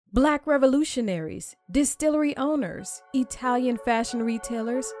Black revolutionaries, distillery owners, Italian fashion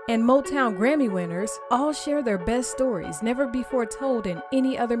retailers, and Motown Grammy winners all share their best stories never before told in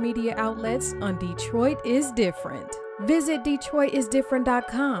any other media outlets on Detroit is Different. Visit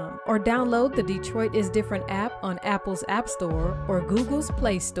DetroitisDifferent.com or download the Detroit is Different app on Apple's App Store or Google's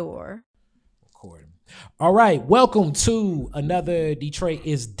Play Store. All right, welcome to another Detroit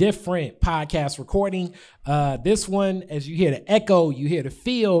is Different podcast recording. This one, as you hear the echo, you hear the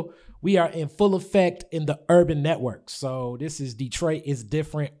feel, we are in full effect in the urban network. So this is Detroit is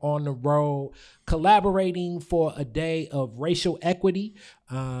Different on the road, collaborating for a day of racial equity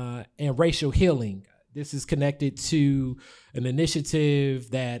and racial healing. This is connected to an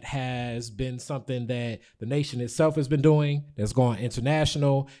initiative that has been something that the nation itself has been doing, that's gone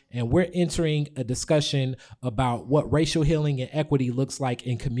international, and we're entering a discussion about what racial healing and equity looks like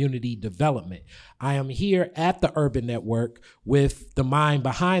in community development. I am here at the Urban Network with the mind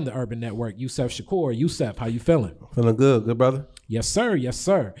behind the Urban Network, Yusef Shakur. Yusef, how you feeling? Feeling good, brother. Yes, sir. Yes,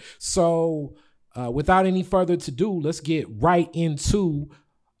 sir. So without any further ado, let's get right into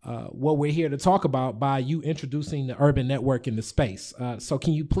what we're here to talk about by you introducing the Urban Network in the space. So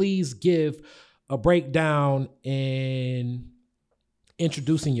can you please give a breakdown in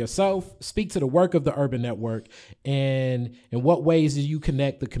introducing yourself, speak to the work of the Urban Network, and in what ways do you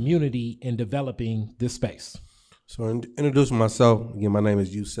connect the community in developing this space? So introducing myself, again, my name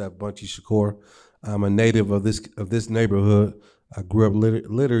is Yusef Bunchy Shakur. I'm a native of this neighborhood. I grew up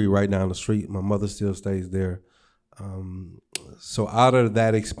literally right down the street. My mother still stays there. So out of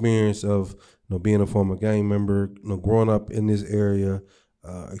that experience of being a former gang member, growing up in this area,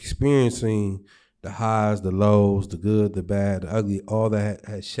 experiencing the highs, the lows, the good, the bad, the ugly, all that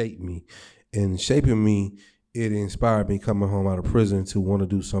has shaped me. And shaping me, it inspired me coming home out of prison to want to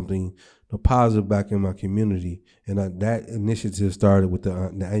do something positive back in my community. And that initiative started with the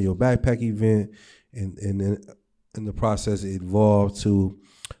annual backpack event, and then in the process it evolved to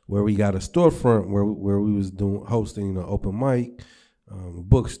where we got a storefront where we was hosting an open mic,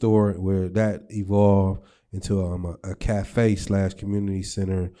 bookstore, where that evolved into a cafe / community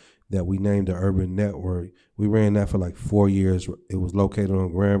center that we named the Urban Network. We ran that for like 4 years. It was located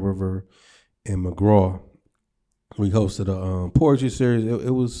on Grand River in McGraw. We hosted a poetry series.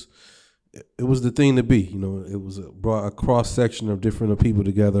 It was the thing to be. It was brought a cross section of different people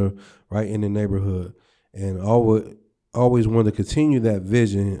together right in the neighborhood, and always wanted to continue that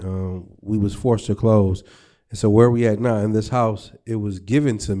vision. We was forced to close. And so where we at now in this house, it was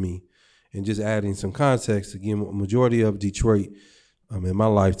given to me. And just adding some context, again, majority of Detroit in my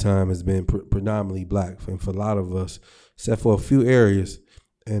lifetime has been predominantly black. And for a lot of us, except for a few areas.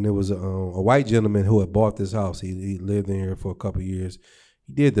 And there was a white gentleman who had bought this house. He lived in here for a couple of years.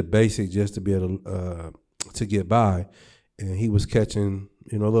 He did the basics just to be able to get by. And he was catching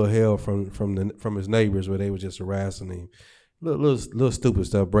a little hell from his neighbors, where they were just harassing him, little stupid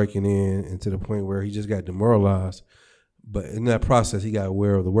stuff, breaking in, and to the point where he just got demoralized. But in that process, he got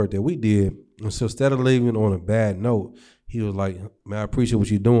aware of the work that we did, and so instead of leaving on a bad note, he was like, "Man, I appreciate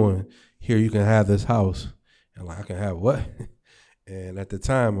what you're doing. Here, you can have this house." And I can have what? And at the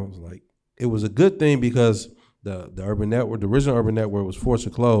time, I was like, it was a good thing because the Urban Network, the original Urban Network, was forced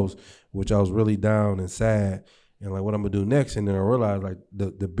to close, which I was really down and sad. And like, what I'm gonna do next? And then I realized like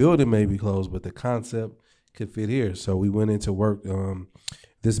the building may be closed, but the concept could fit here. So we went into work.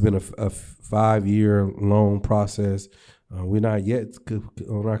 This has been a 5-year long process. We're not yet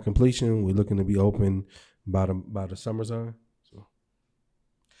on our completion. We're looking to be open by the summertime.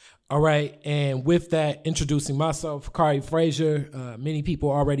 All right, and with that, introducing myself, Kari Frazier. Many people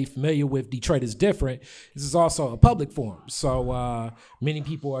are already familiar with Detroit is Different. This is also a public forum, so many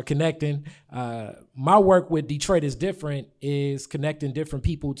people are connecting. My work with Detroit is Different is connecting different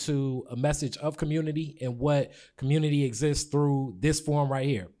people to a message of community and what community exists through this forum right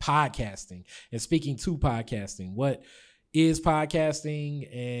here, podcasting, and speaking to podcasting. What is podcasting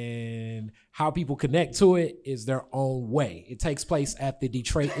and how people connect to it is their own way. It takes place at the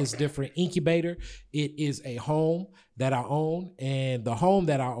Detroit is Different incubator. It is a home that I own, and the home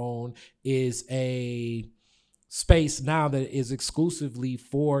that I own is a space now that is exclusively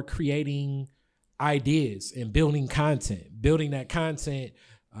for creating ideas and building content. Building that content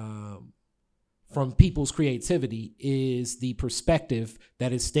from people's creativity is the perspective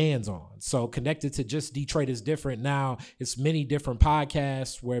that it stands on. So connected to just Detroit is Different now, it's many different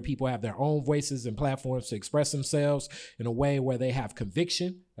podcasts where people have their own voices and platforms to express themselves in a way where they have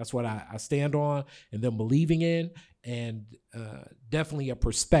conviction. That's what I stand on, and them believing in, and definitely a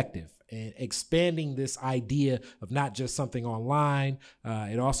perspective, and expanding this idea of not just something online.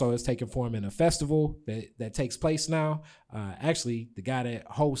 It also has taken form in a festival that takes place now. Actually, the guy that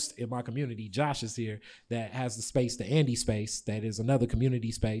hosts in my community, Josh, is here, that has the space, the Andy Space, that is another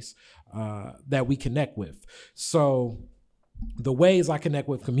community space that we connect with. So the ways I connect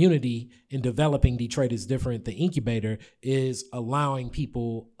with community in developing Detroit is Different, the incubator, is allowing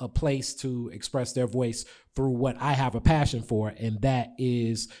people a place to express their voice through what I have a passion for, and that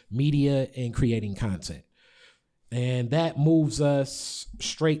is media and creating content. And that moves us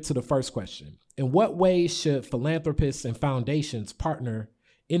straight to the first question. In what ways should philanthropists and foundations partner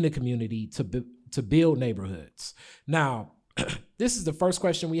in the community to build neighborhoods? Now, this is the first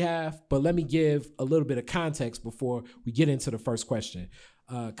question we have, but let me give a little bit of context before we get into the first question.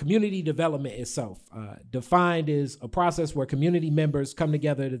 Community development itself, defined as a process where community members come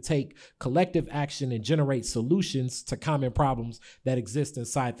together to take collective action and generate solutions to common problems that exist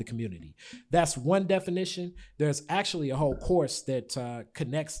inside the community. That's one definition. There's actually a whole course that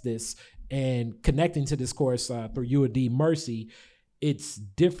connects this, and connecting to this course through UAD Mercy, it's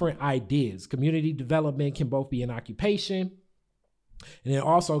different ideas. Community development can both be an occupation, and it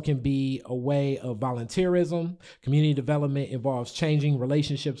also can be a way of volunteerism. Community development involves changing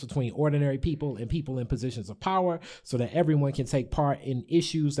relationships between ordinary people and people in positions of power so that everyone can take part in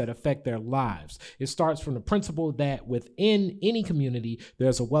issues that affect their lives. It starts from the principle that within any community,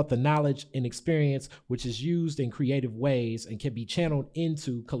 there's a wealth of knowledge and experience which is used in creative ways and can be channeled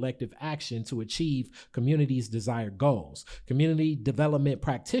into collective action to achieve community's desired goals. Community development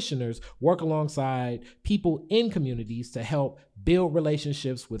practitioners work alongside people in communities to help build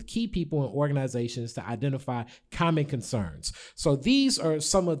relationships with key people and organizations to identify common concerns. So these are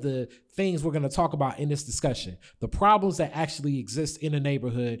some of the things we're going to talk about in this discussion. The problems that actually exist in a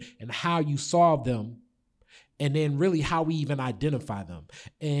neighborhood and how you solve them, and then really how we even identify them.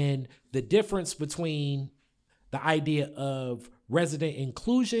 And the difference between the idea of resident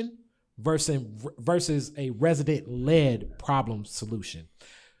inclusion versus a resident-led problem solution.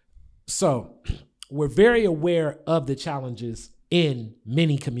 So we're very aware of the challenges in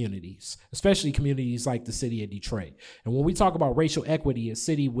many communities, especially communities like the city of Detroit. And when we talk about racial equity, a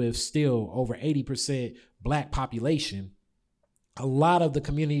city with still over 80% Black population, a lot of the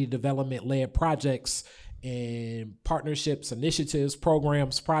community development-led projects and partnerships, initiatives,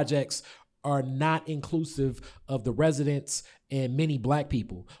 programs, projects are not inclusive of the residents and many Black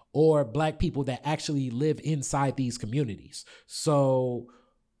people, or Black people that actually live inside these communities. So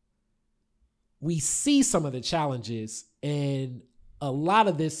we see some of the challenges, and a lot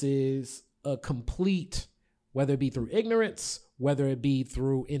of this is a complete, whether it be through ignorance, whether it be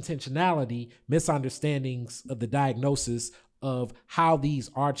through intentionality, misunderstandings of the diagnosis of how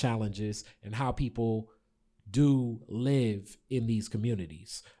these are challenges and how people do live in these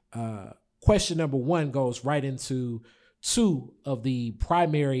communities. Question number one goes right into two of the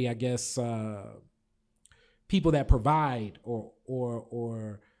primary, I guess, people that provide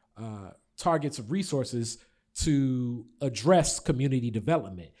or targets of resources to address community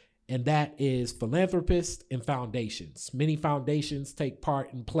development, and that is philanthropists and foundations. Many foundations take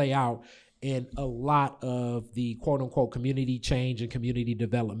part and play out in a lot of the quote-unquote community change and community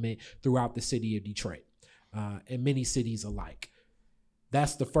development throughout the city of Detroit, and many cities alike.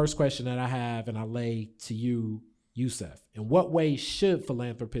 That's the first question that I have, and I lay to you, Yusef. In what ways should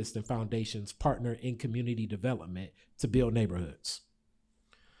philanthropists and foundations partner in community development to build neighborhoods?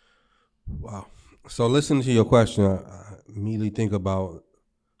 Wow. So listening to your question, I immediately think about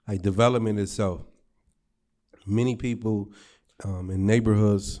like development itself. Many people in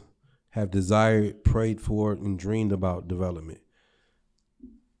neighborhoods have desired, prayed for, and dreamed about development.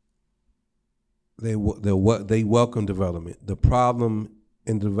 They welcome development. The problem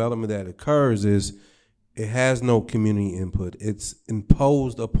in development that occurs is it has no community input. It's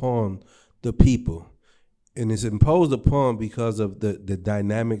imposed upon the people. And it's imposed upon because of the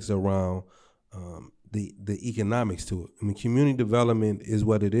dynamics around the economics to it. I mean, community development is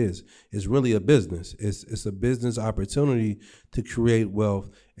what it is. It's really a business. It's a business opportunity to create wealth,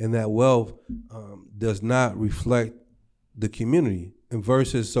 and that wealth does not reflect the community. And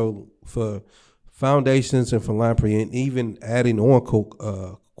versus, so for foundations and philanthropy, and even adding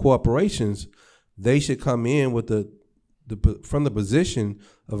on corporations, they should come in with from the position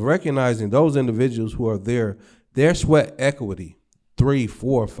of recognizing those individuals who are there, their sweat equity, 3,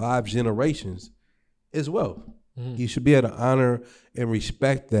 4, 5 generations is wealth. Mm-hmm. You should be able to honor and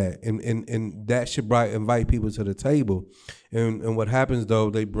respect that, and that should invite people to the table. And what happens though,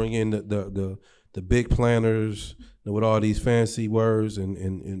 they bring in the the big planners with all these fancy words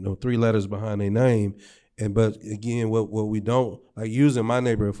and 3 letters behind their name. But again, what we don't, like using my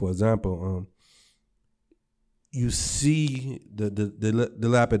neighborhood for example, you see the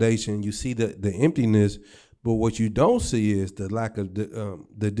dilapidation, you see the emptiness, but what you don't see is the lack of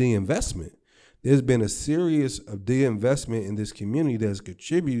the de-investment. There's been a series of de-investment in this community that's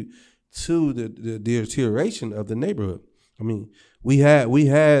contribute to the deterioration of the neighborhood. I mean, we had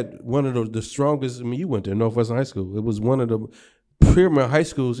one of the strongest. I mean, you went to Northwestern High School. It was one of the premier high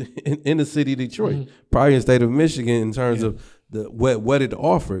schools in the city of Detroit, probably in the state of Michigan in terms of what it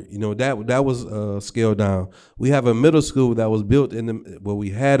offered. You know, that was scaled down. We have a middle school that was built we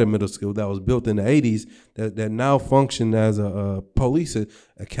had a middle school that was built in the 80s that now functioned as a police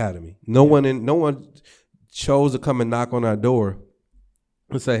academy. No one chose to come and knock on our door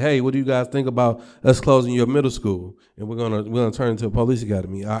and say, hey, what do you guys think about us closing your middle school? And we're gonna turn it into a police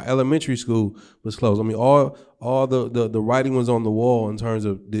academy. Our elementary school was closed. I mean, all the writing was on the wall in terms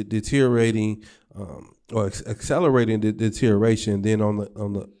of deteriorating or accelerating the deterioration. Then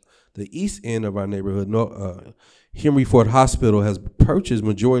on the east end of our neighborhood, Henry Ford Hospital has purchased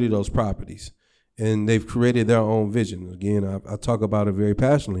majority of those properties, and they've created their own vision. Again, I talk about it very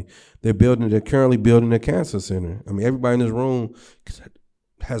passionately. They're currently building a cancer center. I mean, everybody in this room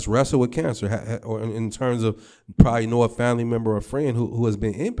has wrestled with cancer, or in terms of probably know a family member or friend who has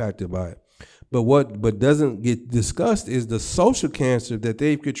been impacted by it. But what doesn't get discussed is the social cancer that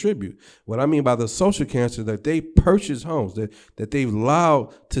they've contributed. What I mean by the social cancer, that they purchased homes, that they've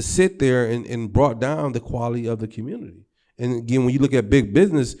allowed to sit there and brought down the quality of the community. And again, when you look at big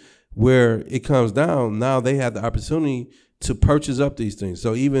business, where it comes down, now they have the opportunity to purchase up these things.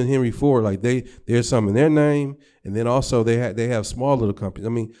 So even Henry Ford, like there's some in their name, and then also they have small little companies. I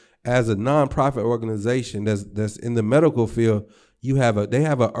mean, as a nonprofit organization that's in the medical field, they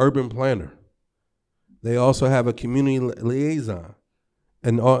have an urban planner. They also have a community liaison,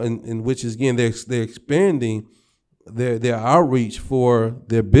 and which is, again, they're expanding their outreach for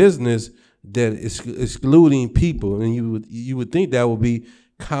their business that is excluding people. And you would think that would be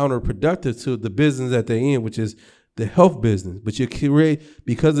counterproductive to the business that they're in, which is the health business. But you create,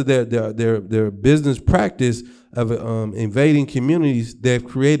 because of their business practice of invading communities, they've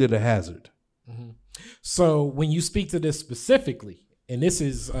created a hazard. Mm-hmm. So when you speak to this specifically, and this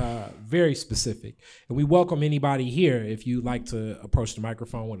is very specific, and we welcome anybody here. If you'd like to approach the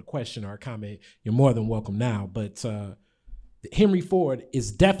microphone with a question or a comment, you're more than welcome now. But Henry Ford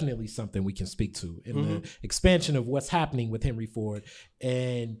is definitely something we can speak to in the expansion of what's happening with Henry Ford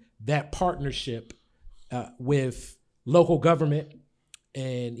and that partnership with local government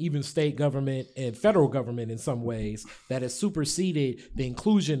and even state government and federal government in some ways that has superseded the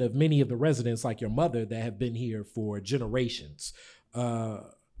inclusion of many of the residents like your mother that have been here for generations. The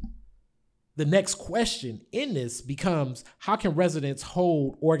next question in this becomes, how can residents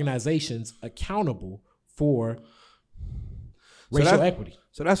hold organizations accountable for racial equity?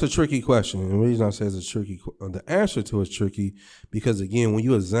 So that's a tricky question. And the reason I say it's a tricky, the answer to it is tricky because, again, when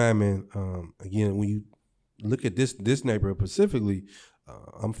you examine, when you look at this neighborhood specifically,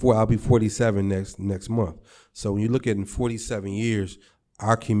 I'll be 47 next month. So when you look at in 47 years,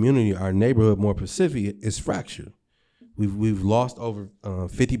 our community, our neighborhood, more specific, is fractured. We've lost over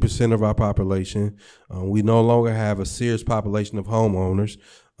 50% of our population. We no longer have a serious population of homeowners.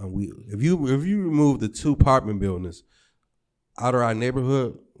 If you remove the 2 apartment buildings out of our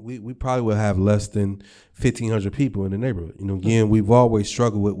neighborhood, we probably will have less than 1,500 people in the neighborhood. You know, again, we've always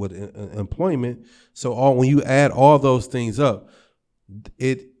struggled with employment. So when you add all those things up,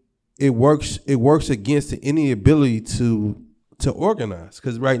 it works against any ability to organize,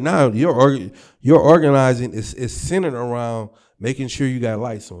 because right now your organizing is centered around making sure you got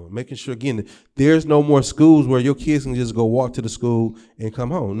lights on, making sure, again, there's no more schools where your kids can just go walk to the school and come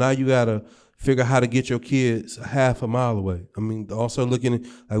home. Now you gotta figure out how to get your kids half a mile away. I mean, also looking at,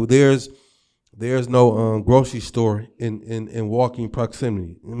 like, there's no grocery store in walking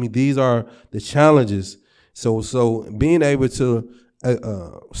proximity. I mean, these are the challenges. So being able to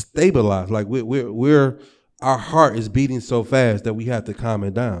stabilize, like we're our heart is beating so fast that we have to calm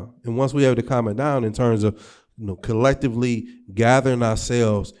it down. And once we have to calm it down in terms of, you know, collectively gathering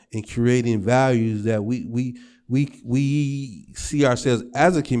ourselves and creating values that we see ourselves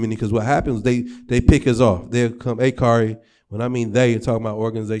as a community, because what happens, they pick us off. They'll come, hey, Kari, when I mean they, you're talking about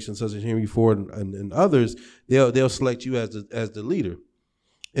organizations such as Henry Ford and others, they'll select you as the leader.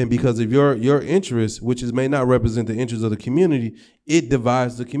 And because of your interests, which may not represent the interests of the community, it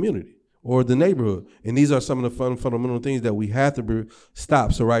divides the community or the neighborhood. And these are some of the fundamental things that we have to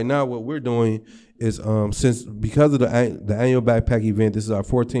stop. So right now what we're doing is, because of the annual backpack event, this is our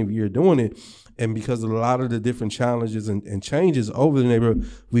 14th year doing it, And because of a lot of the different challenges and changes over the neighborhood,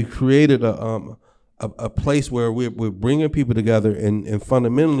 we created a place where we're bringing people together and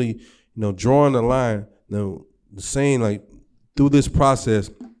fundamentally, drawing the line, saying like through this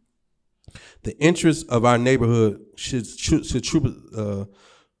process, the interests of our neighborhood should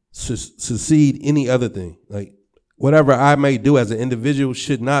succeed any other thing. Like whatever I may do as an individual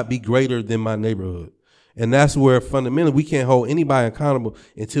should not be greater than my neighborhood. And that's where fundamentally we can't hold anybody accountable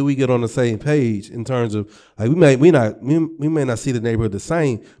until we get on the same page in terms of like we may not see the neighborhood the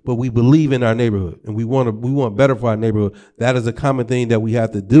same, but we believe in our neighborhood and we want better for our neighborhood. That is a common thing that we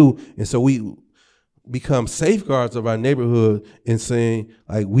have to do. And so we become safeguards of our neighborhood in saying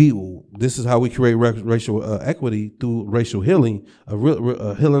like this is how we create racial equity through racial healing,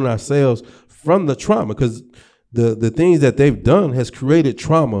 healing ourselves from the trauma, because the things that they've done has created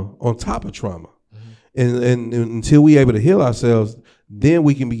trauma on top of trauma. And until we're able to heal ourselves, then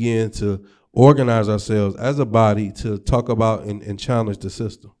we can begin to organize ourselves as a body to talk about and challenge the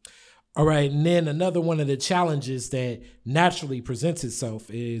system. All right, and then another one of the challenges that naturally presents itself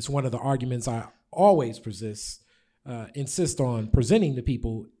is one of the arguments I always insist on presenting to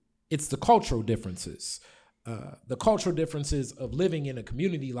people. It's the cultural differences. The cultural differences of living in a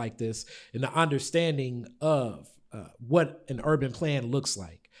community like this and the understanding of what an urban plan looks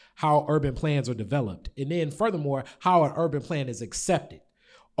like, how urban plans are developed, and then furthermore, how an urban plan is accepted.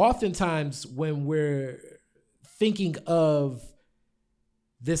 Oftentimes when we're thinking of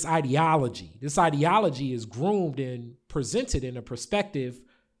this ideology is groomed and presented in a perspective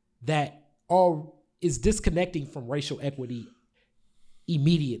that all is disconnecting from racial equity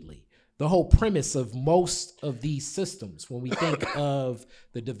immediately. The whole premise of most of these systems, when we think of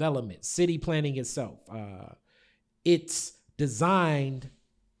the development, city planning itself, it's designed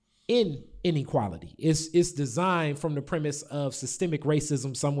in inequality. It's designed from the premise of systemic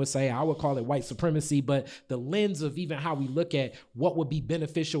racism. Some would say, I would call it white supremacy, but the lens of even how we look at what would be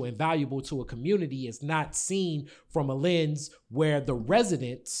beneficial and valuable to a community is not seen from a lens where the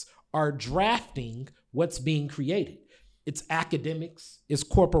residents are drafting what's being created. It's academics, it's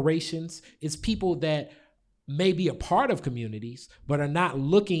corporations, it's people that may be a part of communities, but are not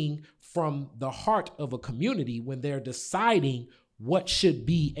looking from the heart of a community when they're deciding what should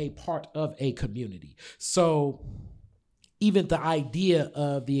be a part of a community. So even the idea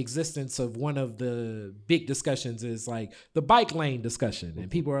of the existence of one of the big discussions is like the bike lane discussion.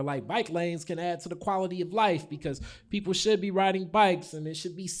 And people are like, bike lanes can add to the quality of life because people should be riding bikes and it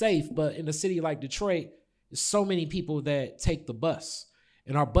should be safe. But in a city like Detroit, there's so many people that take the bus.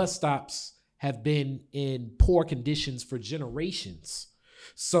 And our bus stops have been in poor conditions for generations.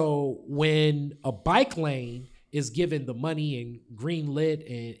 So when a bike lane is given the money and green lit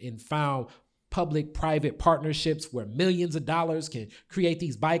and found public-private partnerships where millions of dollars can create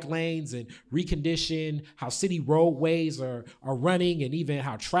these bike lanes and recondition how city roadways are running and even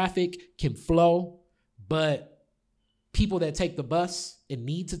how traffic can flow. But people that take the bus and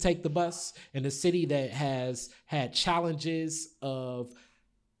need to take the bus in a city that has had challenges of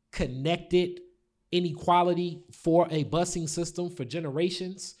connected inequality for a busing system for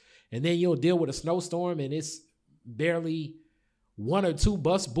generations, and then you'll deal with a snowstorm and it's barely one or two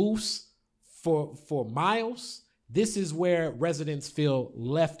bus booths for miles. This is where residents feel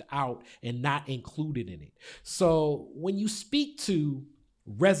left out and not included in it. So when you speak to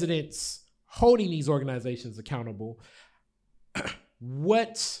residents holding these organizations accountable,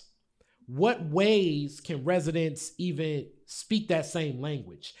 what ways can residents even speak that same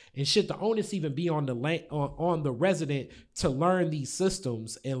language? And should the onus even be on the resident to learn these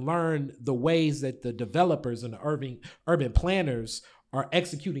systems and learn the ways that the developers and the urban planners are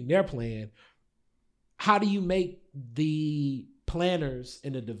executing their plan? How do you make the planners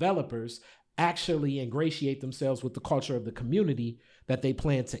and the developers actually ingratiate themselves with the culture of the community that they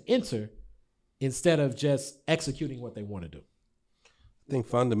plan to enter instead of just executing what they want to do? I think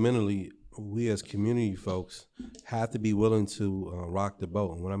fundamentally, we as community folks have to be willing to rock the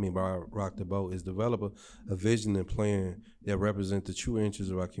boat. And what I mean by rock the boat is develop a vision and plan that represent the true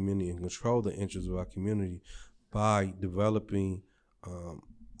interests of our community and control the interests of our community by developing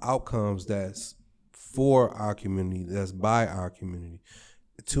outcomes that's for our community, that's by our community.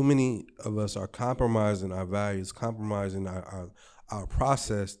 Too many of us are compromising our values, compromising our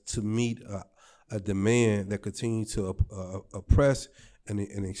process to meet a demand that continues to oppress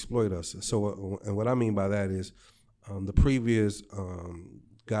and exploit us. So, and what I mean by that is the previous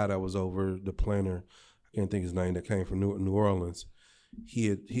guy that was over, the planner, I can't think his name, that came from New Orleans. He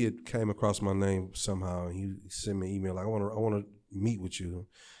had came across my name somehow, and he sent me an email like, I want to meet with you.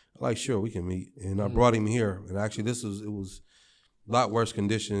 I'm like, sure, we can meet. And I brought him here, and actually it was lot worse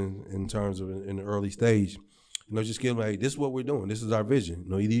condition in terms of in the early stage. Just give them, hey, this is what we're doing. This is our vision.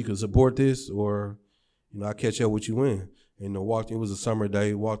 Either you can support this or, I'll catch up with you in. And it was a summer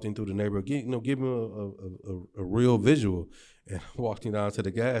day, walked in through the neighborhood, give me a real visual. And I walked in down to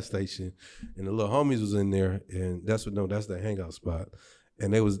the gas station, and the little homies was in there, and that's the hangout spot.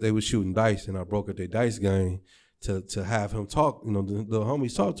 And they was shooting dice, and I broke up their dice game to have him talk. The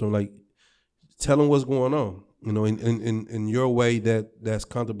homies talk to him, like, tell him what's going on. In your way that's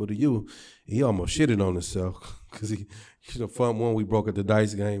comfortable to you. He almost shitted on himself because he fun one. We broke up the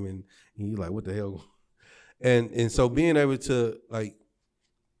dice game, and he like, what the hell? And so being able to, like,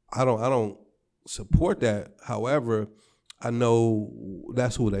 I don't support that. However, I know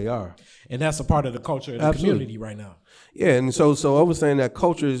that's who they are, and that's a part of the culture of the community right now. Yeah, and so I was saying that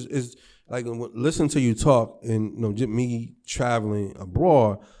culture is like, listen to you talk, and me traveling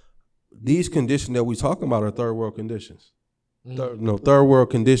abroad. These conditions that we talking about are third world conditions, third world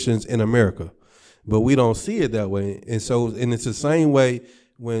conditions in America, but we don't see it that way. And it's the same way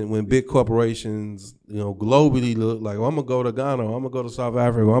when big corporations, globally look like, I'm gonna go to Ghana, I'm gonna go to South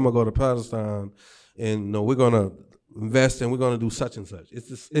Africa, I'm gonna go to Palestine, and we're gonna invest and we're gonna do such and such.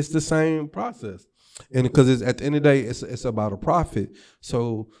 It's the same process, and because at the end of the day, it's about a profit.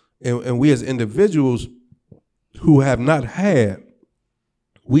 So and we as individuals who have not had,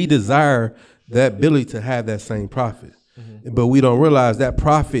 we desire that ability to have that same profit. Mm-hmm. But we don't realize that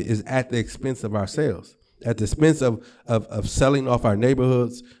profit is at the expense of ourselves, at the expense of selling off our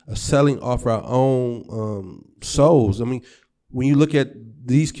neighborhoods, of selling off our own souls. I mean, when you look at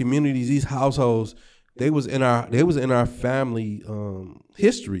these communities, these households, they was in our family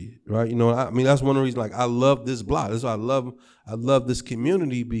history, right? That's one of the reasons, like, I love this block. That's why I love this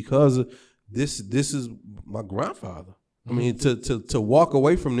community, because this is my grandfather. I mean, to walk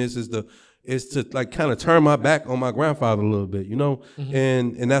away from this is to like kind of turn my back on my grandfather a little bit, mm-hmm.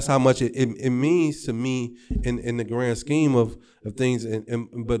 and that's how much it means to me in the grand scheme of things.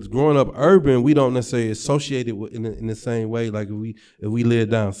 But growing up urban, we don't necessarily associate it in the same way. Like if we live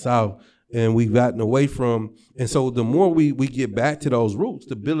down south and we've gotten away from, and so the more we get back to those roots,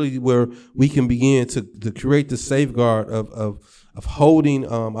 the ability where we can begin to create the safeguard of holding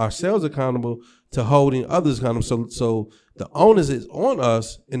ourselves accountable, to holding others accountable. So the onus is on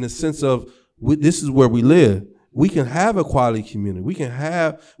us in the sense of this is where we live. We can have a quality community. We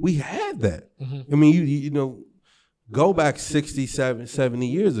had that. Mm-hmm. I mean, you go back 60, 70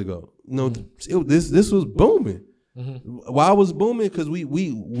 years ago. This was booming. Mm-hmm. Why was booming? Because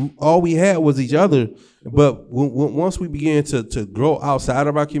we all we had was each other. But once we began to grow outside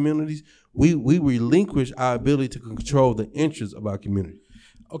of our communities, we relinquish our ability to control the interests of our community.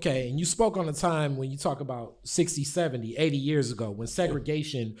 Okay, and you spoke on a time when you talk about 60, 70, 80 years ago, when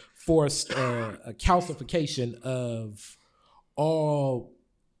segregation forced a calcification of all,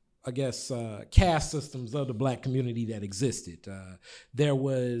 I guess, caste systems of the black community that existed. There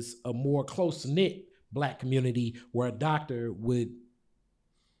was a more close-knit black community where a doctor would,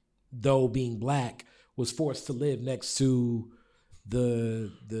 though being black, was forced to live next to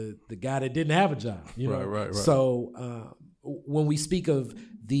the guy that didn't have a job. Right. So when we speak of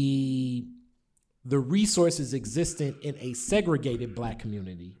the resources existent in a segregated black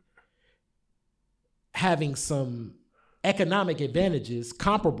community having some economic advantages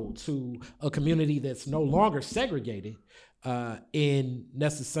comparable to a community that's no longer segregated, in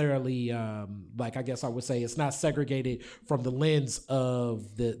necessarily, like, I guess I would say it's not segregated from the lens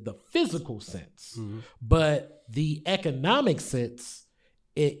of the physical sense, mm-hmm. but the economic sense.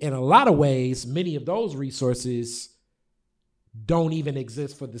 In a lot of ways, many of those resources don't even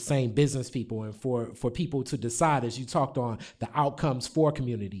exist for the same business people and for people to decide, as you talked on, the outcomes for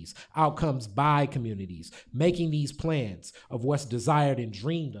communities, outcomes by communities, making these plans of what's desired and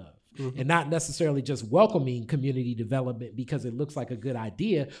dreamed of. Mm-hmm. And not necessarily just welcoming community development because it looks like a good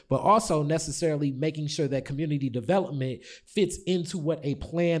idea, but also necessarily making sure that community development fits into what a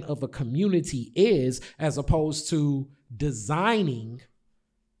plan of a community is, as opposed to designing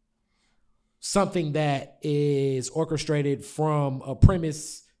something that is orchestrated from a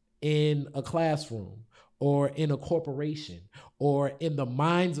premise in a classroom or in a corporation or in the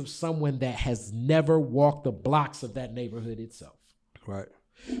minds of someone that has never walked the blocks of that neighborhood itself. Right.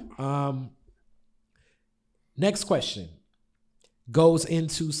 Next question goes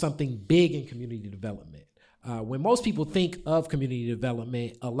into something big in community development. When most people think of community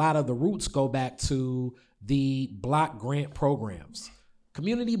development, a lot of the roots go back to the block grant programs.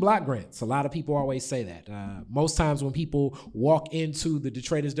 Community block grants. A lot of people always say that. Most times when people walk into the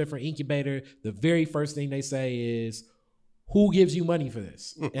Detroit is Different incubator, the very first thing they say is, who gives you money for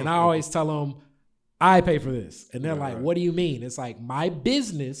this? And I always tell them, I pay for this. And they're like, Right. what do you mean? It's like, my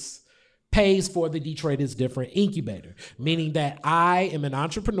business pays for the Detroit is Different incubator, meaning that I am an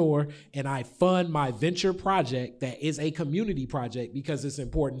entrepreneur and I fund my venture project that is a community project because it's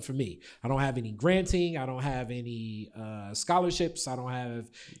important for me. I don't have any granting. I don't have any scholarships. I don't have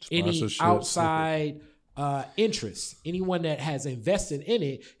any Sponsorships. outside interest. Anyone that has invested in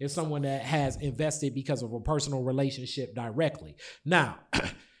it is someone that has invested because of a personal relationship directly. Now,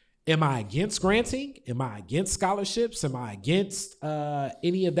 am I against granting? Am I against scholarships? Am I against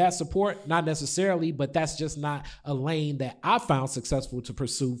any of that support? Not necessarily, but that's just not a lane that I found successful to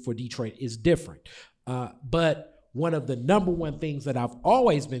pursue for Detroit is different. But one of the number one things that I've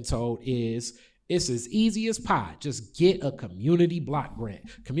always been told is it's as easy as pie. Just get a community block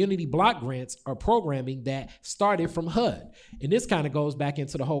grant. Community block grants are programming that started from HUD. And this kind of goes back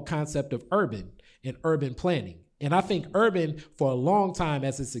into the whole concept of urban and urban planning. And I think urban, for a long time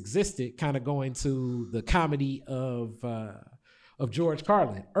as it's existed, kind of going to the comedy of George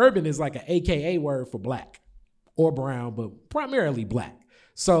Carlin, urban is like an AKA word for black or brown, but primarily black.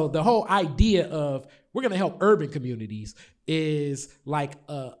 So the whole idea of we're going to help urban communities is like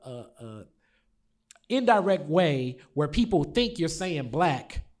a indirect way where people think you're saying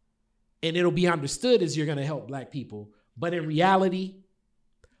black and it'll be understood as you're going to help black people. But in reality,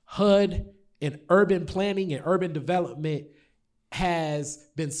 HUD and urban planning and urban development has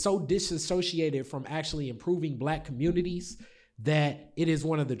been so disassociated from actually improving black communities that it is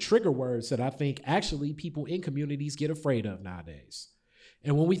one of the trigger words that I think actually people in communities get afraid of nowadays.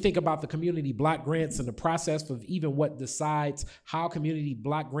 And when we think about the community block grants and the process of even what decides how community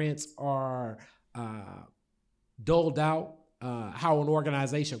block grants are doled out, how an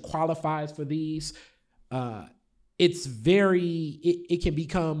organization qualifies for these, it can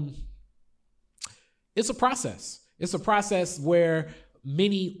become, it's a process. It's a process where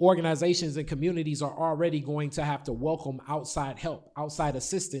many organizations and communities are already going to have to welcome outside help, outside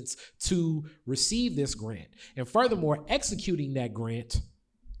assistance to receive this grant. And furthermore, executing that grant,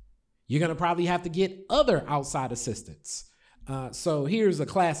 you're going to probably have to get other outside assistance. So here's a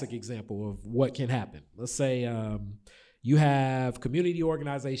classic example of what can happen. Let's say you have community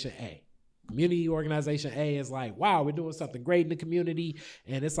organization A. Community organization A is like, wow, we're doing something great in the community.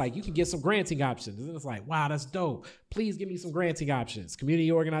 And it's like, you can get some granting options. And it's like, wow, that's dope. Please give me some granting options.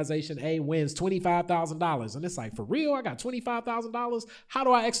 Community organization A wins $25,000. And it's like, for real? I got $25,000? How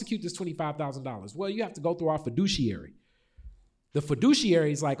do I execute this $25,000? Well, you have to go through our fiduciary. The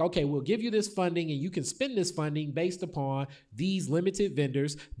fiduciary is like, okay, we'll give you this funding and you can spend this funding based upon these limited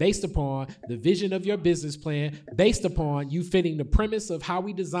vendors, based upon the vision of your business plan, based upon you fitting the premise of how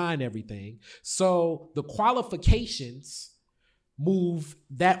we design everything. So the qualifications move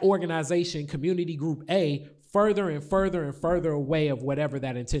that organization, community group A, further and further and further away of whatever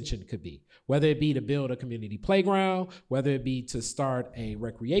that intention could be, whether it be to build a community playground, whether it be to start a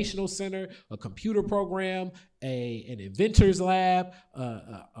recreational center, a computer program, an inventors lab,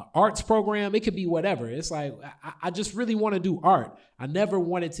 an arts program. It could be whatever. It's like, I just really want to do art. I never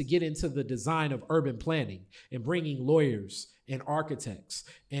wanted to get into the design of urban planning and bringing lawyers and architects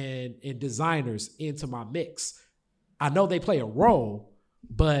and designers into my mix. I know they play a role,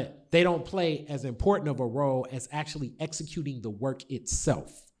 but they don't play as important of a role as actually executing the work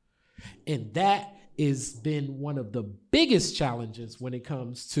itself. And that has been one of the biggest challenges when it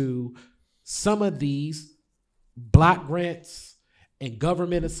comes to some of these block grants and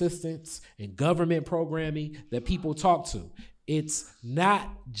government assistance and government programming that people talk to. It's not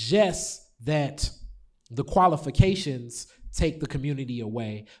just that the qualifications take the community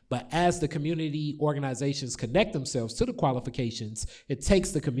away, but as the community organizations connect themselves to the qualifications, it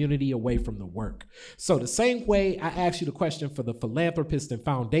takes the community away from the work. So the same way I asked you the question for the philanthropists and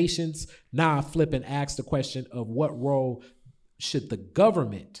foundations, now I flip and ask the question of what role should the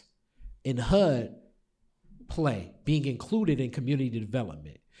government and HUD play being included in community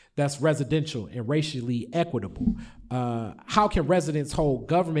development that's residential and racially equitable? How can residents hold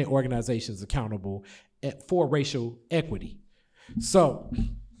government organizations accountable for racial equity? So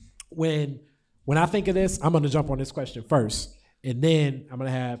when I think of this, I'm going to jump on this question first, and then I'm going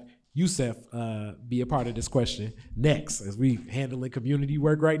to have Yusef be a part of this question next, as we handling community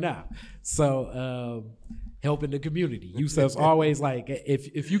work right now. So helping the community. Yusef's always like,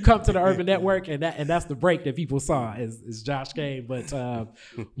 if you come to the Urban Network, and that's the break that people saw is Josh came, but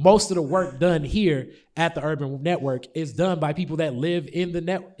most of the work done here at the Urban Network is done by people that live in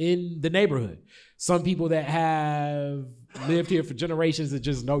the neighborhood. Some people that have lived here for generations and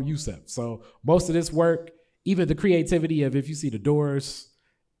just know Yusef. So most of this work, even the creativity of, if you see the doors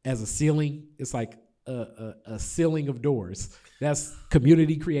as a ceiling, it's like a ceiling of doors. That's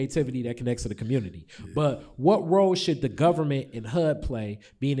community creativity that connects to the community. Yeah. But what role should the government and HUD play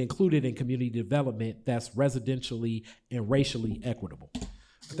being included in community development that's residentially and racially equitable?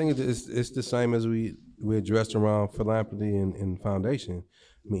 I think it's the same as we addressed around philanthropy and foundation.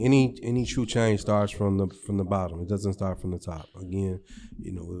 I mean, any true change starts from the bottom. It doesn't start from the top. Again,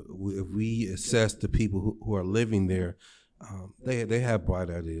 if we assess the people who are living there, they have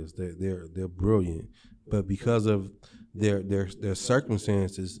bright ideas. They're brilliant, but because of their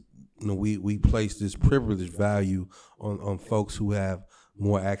circumstances, we place this privileged value on folks who have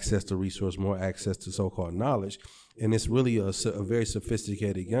more access to resource, more access to so-called knowledge. And it's really a very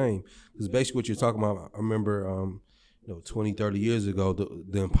sophisticated game. Because basically what you're talking about, I remember 20, 30 years ago,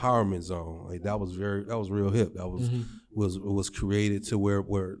 the empowerment zone, like that was real hip. That was created to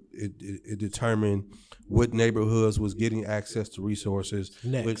where it determined what neighborhoods was getting access to resources.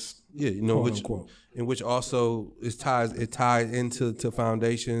 Next. Which also is tied into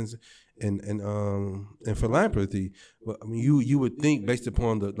foundations and philanthropy. But I mean, you would think based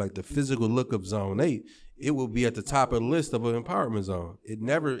upon the physical look of Zone 8, it would be at the top of the list of an empowerment zone. It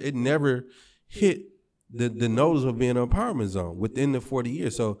never hit the notice of being an empowerment zone within the 40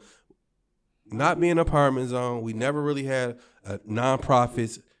 years. So not being an empowerment zone, we never really had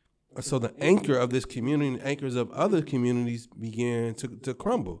nonprofits. So the anchor of this community and anchors of other communities began to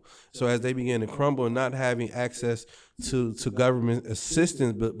crumble. So as they began to crumble and not having access to government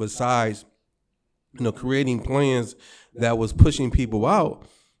assistance, but besides, creating plans that was pushing people out,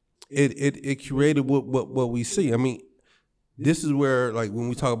 it created what we see. I mean, this is where, like, when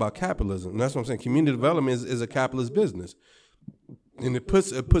we talk about capitalism, and that's what I'm saying, community development is a capitalist business. And it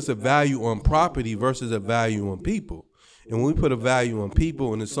puts a value on property versus a value on people. And when we put a value on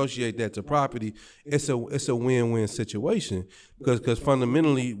people and associate that to property, it's a win-win situation. Because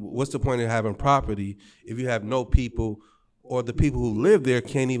fundamentally, what's the point of having property if you have no people, or the people who live there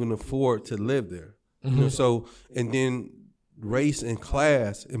can't even afford to live there? Mm-hmm. So, and then race and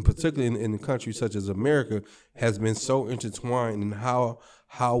class, and particularly in a country such as America, has been so intertwined in how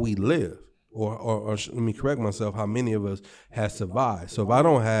we live. Or let me correct myself, how many of us have survived. So if I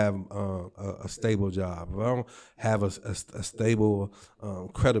don't have a stable job, if I don't have a stable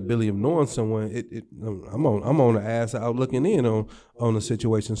credibility of knowing someone, I'm on the ass out looking in on the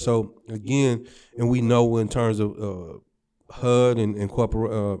situation. So again, and we know in terms of HUD and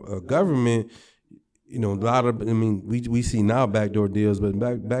corporate government, a lot of, we see now backdoor deals, but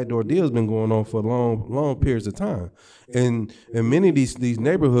backdoor deals been going on for long periods of time. And in many of these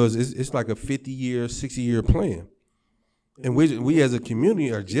neighborhoods, it's like a 50-year, 60-year plan. And we as a community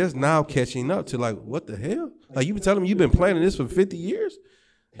are just now catching up to, like, what the hell? Like, you been telling me you've been planning this for 50 years?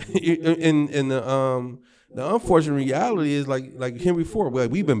 The unfortunate reality is like Henry Ford,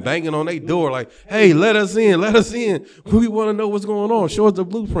 we've been banging on their door like, hey, let us in. We want to know what's going on. Show us the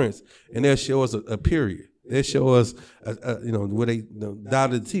blueprints. And they'll show us a period. They'll show us, where they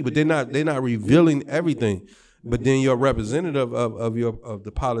dotted the T, but they're not revealing everything. But then your representative of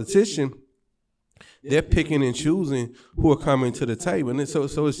the politician, they're picking and choosing who are coming to the table. And so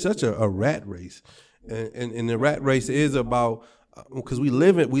it's such a rat race. And the rat race is about, because we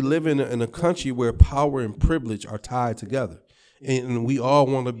live in a country where power and privilege are tied together, and we all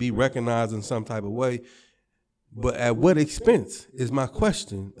want to be recognized in some type of way, but at what expense is my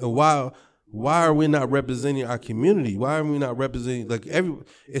question. Why are we not representing our community? Why are we not representing,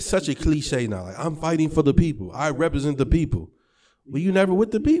 it's such a cliche now, like, I'm fighting for the people, I represent the people. Well, you never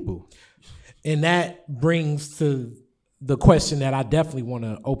with the people. And that brings to the question that I definitely want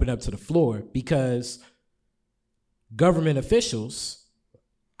to open up to the floor, because government officials,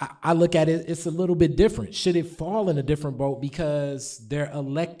 I look at it, it's a little bit different. Should it fall in a different boat because they're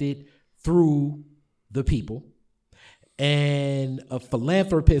elected through the people, and a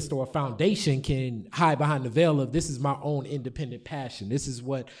philanthropist or a foundation can hide behind the veil of, this is my own independent passion. This is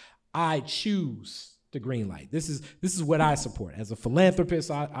what I choose to greenlight. This is what I support. As a philanthropist,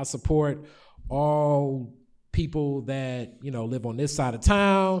 I support all people that, live on this side of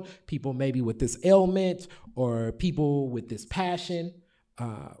town, people maybe with this ailment, or people with this passion.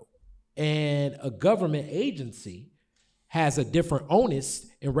 And a government agency has a different onus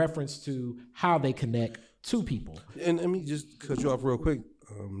in reference to how they connect to people. And let me just cut you off real quick.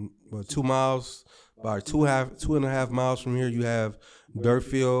 2 miles, about 2.5 miles from here, you have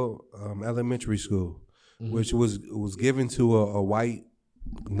Durfield Elementary School, mm-hmm. which was given to a white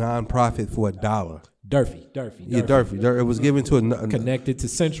nonprofit for $1. Durfee. Yeah, Durfee. It was given to a connected to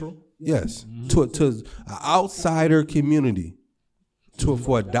Central. Yes, mm-hmm. to an outsider community, for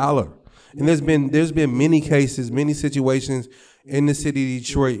 $1. And there's been many cases, many situations in the city of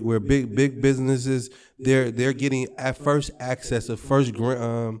Detroit, where big businesses they're getting at first access, a first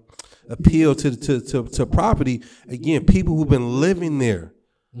appeal to property. Again, people who've been living there,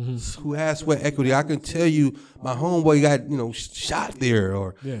 who has sweat equity. I can tell you, my homeboy got shot there,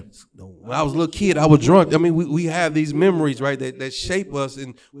 or when I was a little kid, I was drunk. I mean, we have these memories, right, that shape us,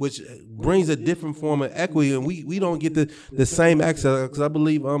 and which brings a different form of equity, and we don't get the same access. Because I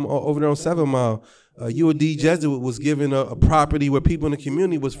believe over there on 7 Mile. UOD Jesuit was given a property where people in the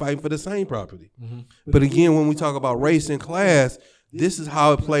community was fighting for the same property. But again, when we talk about race and class, this is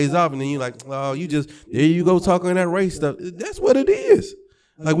how it plays out. And then you're like, oh, there you go talking that race stuff. That's what it is.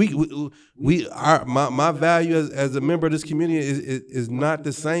 Like my value as a member of this community is not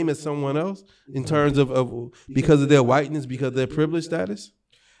the same as someone else in terms of because of their whiteness, because of their privileged status.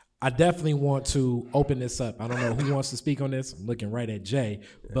 I definitely want to open this up. I don't know who wants to speak on this. I'm looking right at Jay,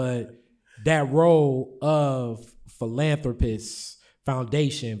 but that role of philanthropists,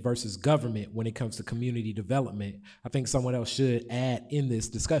 foundation versus government when it comes to community development, I think someone else should add in this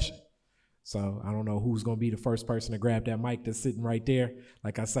discussion. So I don't know who's going to be the first person to grab that mic that's sitting right there.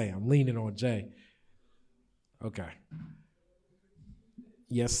 Like I say, I'm leaning on Jay. Okay.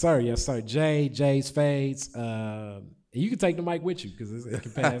 Yes, sir. Yes, sir. Jay's Fades. You can take the mic with you because it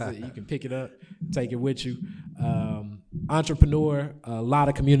can pass it. You can pick it up, take it with you. Entrepreneur, a lot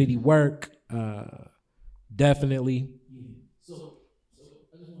of community work, definitely. So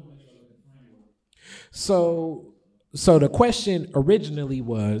I just want to make sure I look at the framework. So the question originally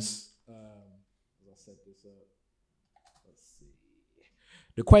was, I'll set this up. Let's see.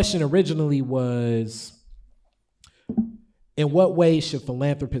 The question originally was, in what ways should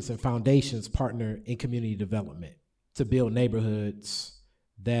philanthropists and foundations partner in community development to build neighborhoods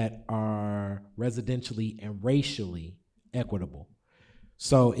that are residentially and racially equitable?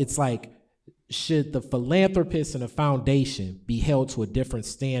 So it's like, should the philanthropist and the foundation be held to a different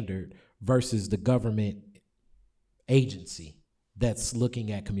standard versus the government agency that's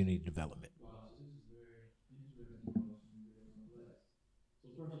looking at community development?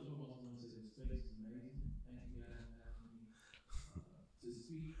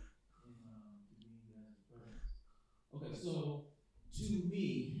 Okay, so to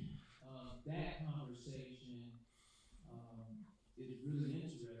me, that conversation is really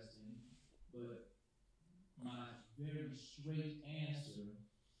interesting, but my very straight answer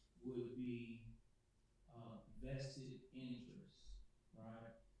would be vested interest,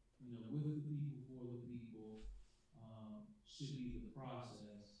 right? With the people, for the people, should be the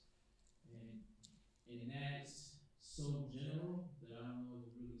process, and that's so general that I don't know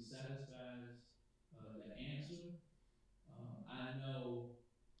if it really satisfies the answer. I know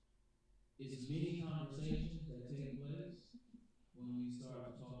it's many conversations that take place when we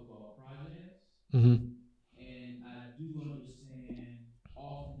start to talk about projects. Mm-hmm. And I do understand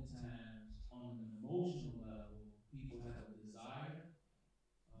oftentimes on an emotional level, people have a desire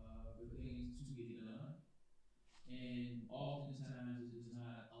for things to get done. And oftentimes it does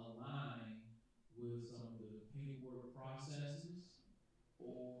not align with some of the paperwork processes,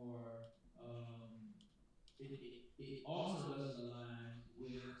 or it also doesn't align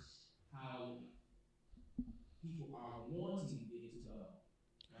with how people are wanting it to go,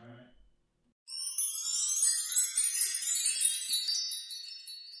 right?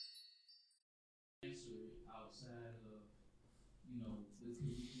 Answer outside of, the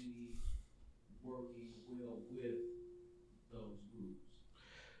community working well with those groups.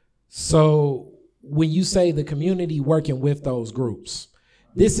 So when you say the community working with those groups,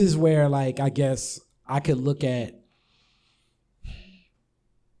 this is where, like, I guess I could look at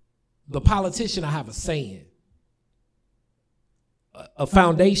the politician. I have a say in a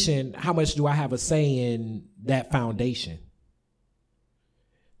foundation. How much do I have a say in that foundation?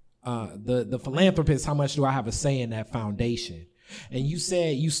 The philanthropist, how much do I have a say in that foundation? And you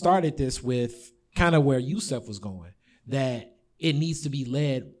said you started this with kind of where Yusef was going, that it needs to be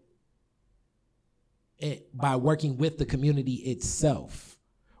led by working with the community itself.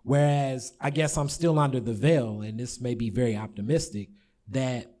 Whereas I guess I'm still under the veil, and this may be very optimistic,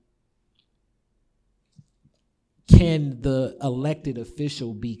 that can the elected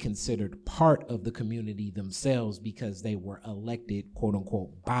official be considered part of the community themselves because they were elected, quote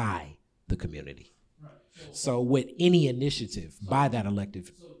unquote, by the community? Right. So with any initiative by that elected.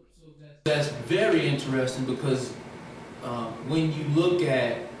 So that's very interesting, because when you look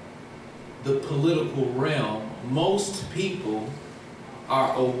at the political realm, most people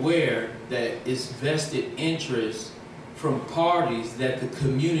are aware that it's vested interest from parties that the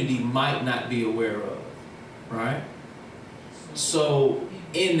community might not be aware of, right? So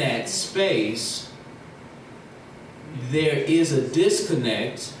in that space, there is a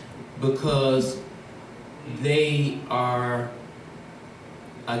disconnect because they are,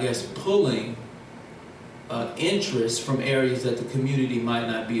 I guess, pulling interest from areas that the community might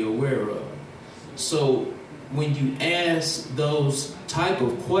not be aware of. So when you ask those type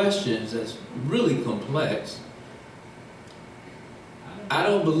of questions that's really complex, I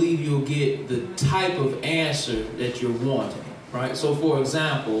don't believe you'll get the type of answer that you're wanting, right? So for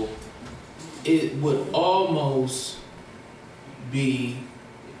example, it would almost be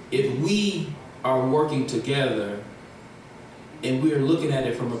if we are working together and we're looking at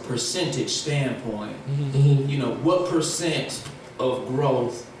it from a percentage standpoint, you know, what percent of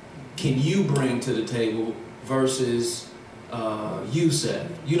growth can you bring to the table versus Yusef,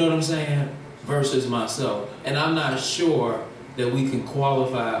 you know what I'm saying, versus myself. And I'm not sure that we can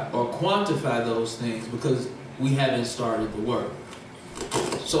qualify or quantify those things because we haven't started the work.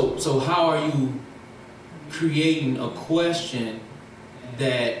 So how are you creating a question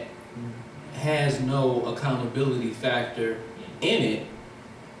that has no accountability factor in it,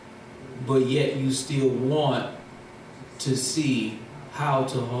 but yet you still want to see how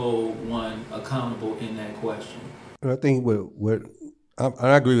to hold one accountable in that question? I think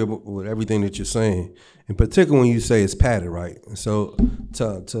I agree with everything that you're saying, in particular when you say it's padded, right? And so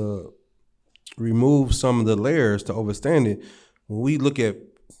to remove some of the layers to understand it, when we look at,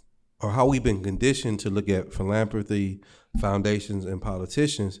 or how we've been conditioned to look at philanthropy, foundations, and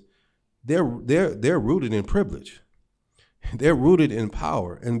politicians, they're rooted in privilege. They're rooted in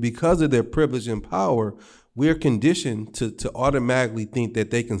power. And because of their privilege and power, we're conditioned to automatically think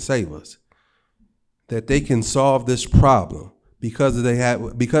that they can save us, that they can solve this problem because of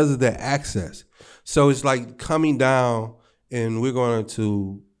their access. So it's like coming down and we're going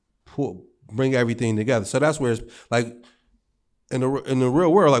to bring everything together. So that's where it's like, in the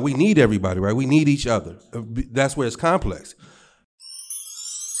real world, like we need everybody, right? We need each other. That's where it's complex.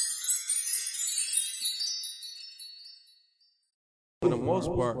 For the most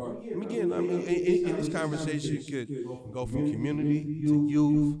part, again, I mean, in this conversation could go from community to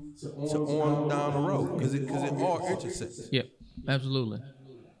youth to on down the road because it all intersects. Yeah, absolutely.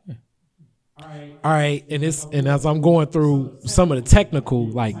 All right, and as I'm going through some of the technical,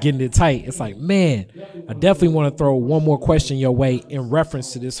 like getting it tight, it's like, man, I definitely want to throw one more question your way in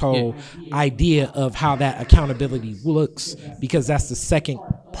reference to this whole idea of how that accountability looks, because that's the second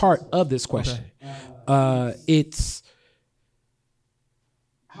part of this question. It's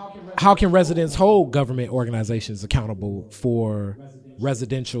how can residents hold government organizations accountable for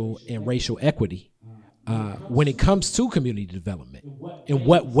residential and racial equity? When it comes to community development, in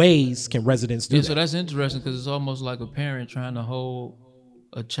what ways can residents do that? So that's interesting because it's almost like a parent trying to hold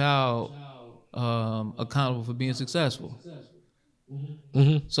a child accountable for being successful.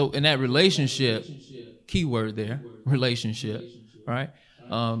 Mm-hmm. So in that relationship, keyword there, relationship, right?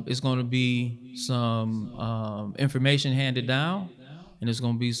 It's going to be some information handed down, and there's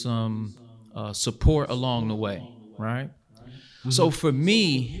going to be some support along the way, right? Mm-hmm. So for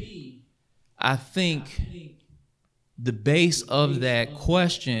me, I think the base of that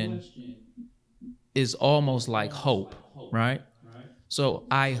question is almost like hope, right? So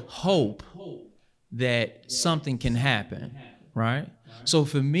I hope that something can happen, right? So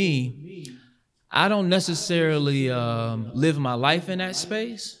for me, I don't necessarily live my life in that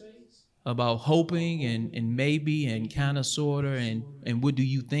space about hoping and maybe and kind of sort of and what do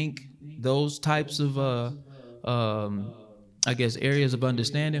you think, those types of I guess areas of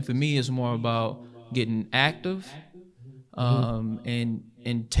understanding. For me, it's more about getting active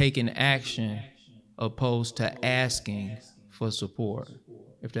and taking action opposed to asking for support,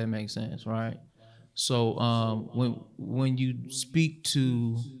 if that makes sense, right? So when you speak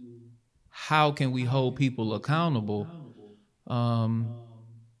to how can we hold people accountable,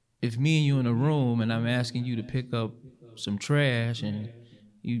 if me and you in a room and I'm asking you to pick up some trash and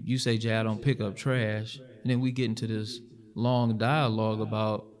you say, Jay, I don't pick up trash, and then we get into this long dialogue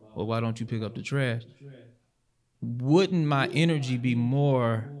about, well, why don't you pick up the trash? Wouldn't my energy be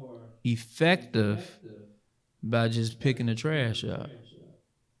more effective by just picking the trash up?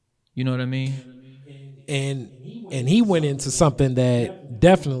 You know what I mean? And he went into something that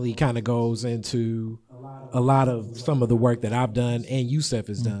definitely kind of goes into a lot of some of the work that I've done and Yusef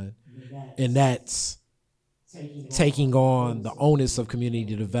has done, and that's taking on the onus of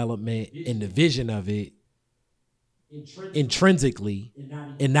community development and the vision of it intrinsically,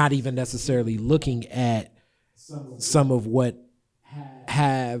 and not even necessarily looking at some of what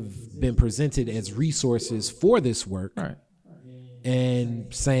have been presented as resources for this work, right,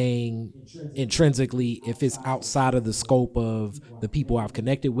 and saying intrinsically, if it's outside of the scope of the people I've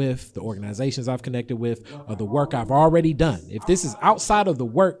connected with, the organizations I've connected with, or the work I've already done, if this is outside of the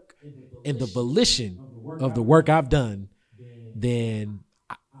work and the volition of the work I've done, then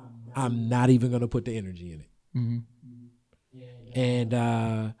I'm not even going to put the energy in it. And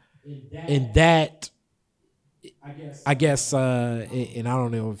that, I guess, and I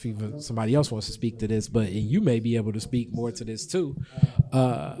don't know if even somebody else wants to speak to this, but you may be able to speak more to this too.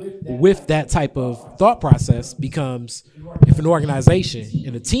 With that type of thought process becomes, if an organization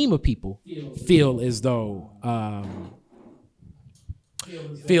and a team of people feel as though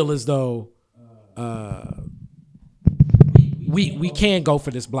we can go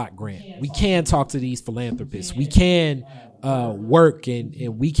for this block grant, we can talk to these philanthropists, we can work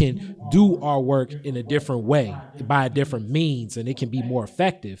and we can do our work in a different way, by a different means, and it can be more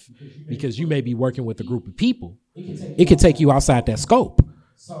effective because you may be working with a group of people. It can take you outside that scope.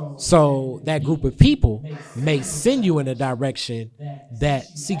 So that group of people may send you in a direction that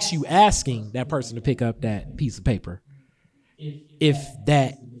seeks you asking that person to pick up that piece of paper, if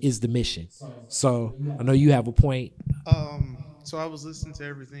that is the mission. So I know you have a point. So I was listening to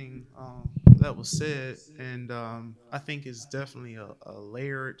everything that was said, and I think it's definitely a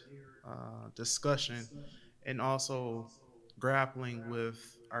layered discussion, and also grappling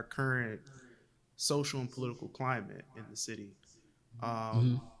with our current social and political climate in the city.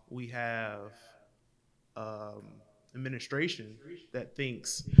 We have administration that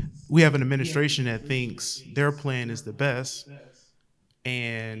thinks their plan is the best,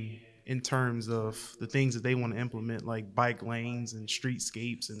 and in terms of the things that they want to implement, like bike lanes and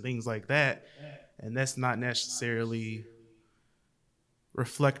streetscapes and things like that, and that's not necessarily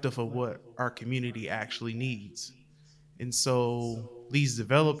reflective of what our community actually needs. And so these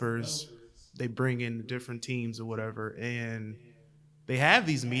developers, they bring in different teams or whatever, and they have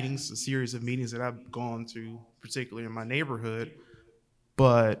these meetings, a series of meetings that I've gone to, particularly in my neighborhood,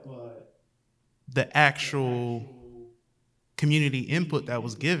 but the actual community input that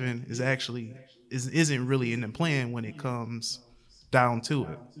was given isn't really in the plan when it comes down to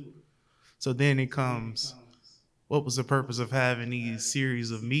it. So then it comes, what was the purpose of having these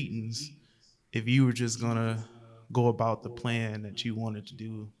series of meetings if you were just gonna go about the plan that you wanted to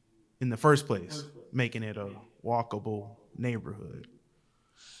do in the first place, making it a walkable neighborhood?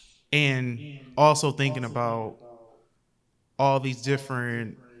 And also thinking about all these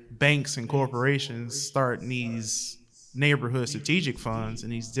different banks and corporations starting these neighborhood strategic funds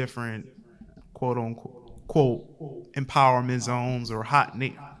and these different quote unquote empowerment zones or hot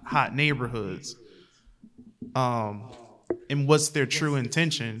neighborhoods. And what's their true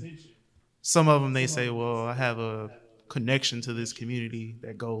intention? Some of them, they say, well, I have a connection to this community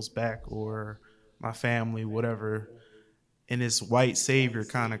that goes back, or my family, whatever. And this white savior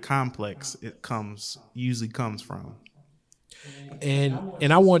kind of complex usually comes from.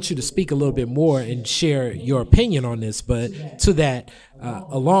 And I want you to speak a little bit more and share your opinion on this. But to that,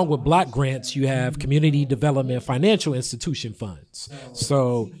 along with block grants, you have community development financial institution funds.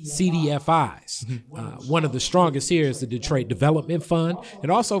 So CDFIs. One of the strongest here is the Detroit Development Fund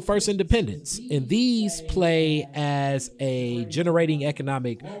and also First Independence. And these play as a generating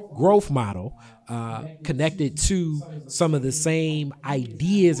economic growth model connected to some of the same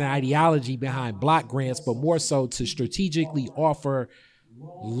ideas and ideology behind block grants, but more so to strategically offer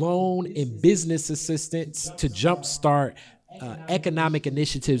loan and business assistance to jumpstart economic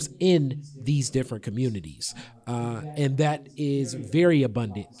initiatives in these different communities. And that is very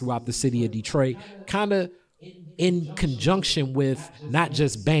abundant throughout the city of Detroit, kind of in conjunction with not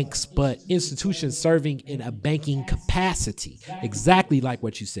just banks, but institutions serving in a banking capacity, exactly like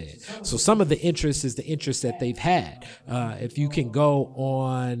what you said. So some of the interest is the interest that they've had. If you can go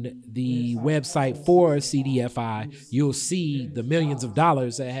on the website for CDFI, you'll see the millions of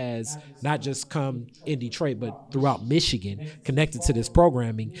dollars that has not just come in Detroit, but throughout Michigan connected to this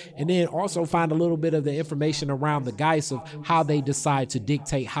programming. And then also find a little bit of the information around the guise of how they decide to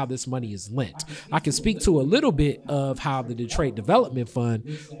dictate how this money is lent. I can speak to a little bit of how the Detroit Development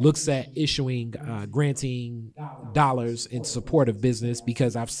Fund looks at issuing, granting dollars in support of business,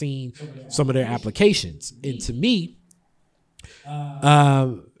 because I've seen some of their applications. And to me,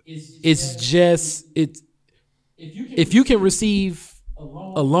 if you can receive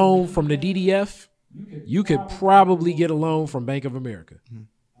a loan from the DDF, you could probably get a loan from Bank of America.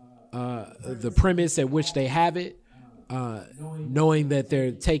 The premise at which they have it, knowing that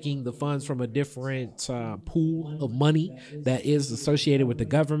they're taking the funds from a different pool of money that is associated with the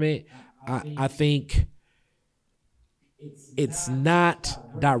government, I think it's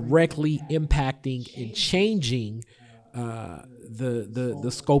not directly impacting and changing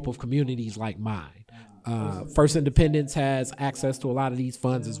the scope of communities like mine. First Independence has access to a lot of these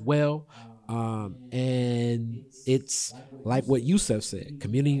funds as well. And it's like what Yusef said,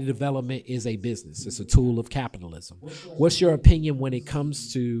 community development is a business. It's a tool of capitalism. What's your opinion when it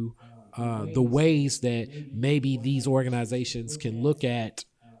comes to the ways that maybe these organizations can look at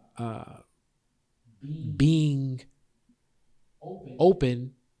being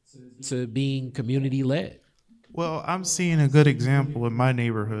open to being community led? Well, I'm seeing a good example in my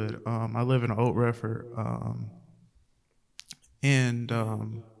neighborhood. I live in Old Redford, and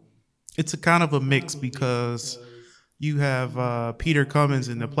it's a kind of a mix because you have Peter Cummins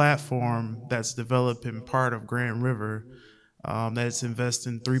in the platform that's developing part of Grand River, that's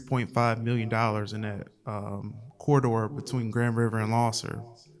investing $3.5 million in that corridor between Grand River and Losser.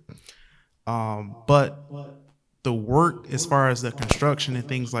 But the work as far as the construction and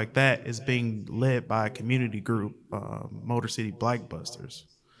things like that is being led by a community group, Motor City Blackbusters.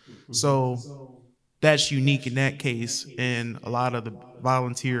 So that's unique in that case, and a lot of the a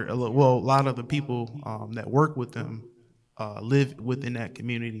lot of the people that work with them live within that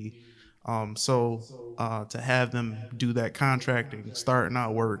community. So to have them do that contracting, starting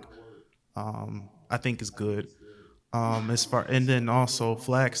out work, I think is good. And then also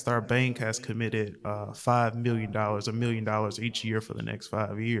Flagstar Bank has committed $5 million, $1 million each year for the next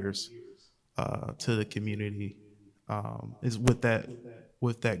 5 years to the community. Is with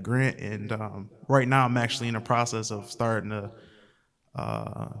that grant, and right now I'm actually in the process of starting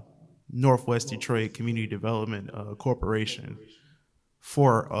a Northwest Detroit Community Development Corporation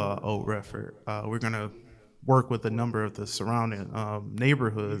for Old Redford. We're gonna work with a number of the surrounding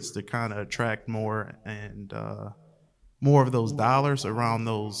neighborhoods to kind of attract more and more of those dollars around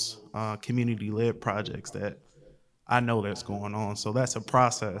those community-led projects that I know that's going on. So that's a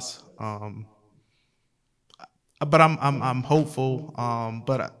process. But I'm hopeful.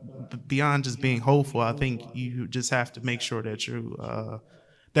 But beyond just being hopeful, I think you just have to make sure that you are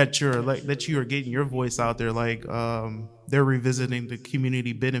getting your voice out there. Like they're revisiting the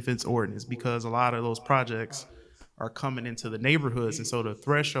community benefits ordinance, because a lot of those projects are coming into the neighborhoods, and so the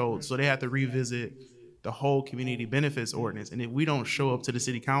threshold. So they have to revisit the whole community benefits ordinance. And if we don't show up to the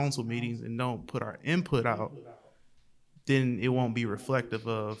city council meetings and don't put our input out, then it won't be reflective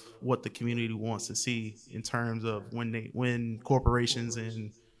of what the community wants to see in terms of when corporations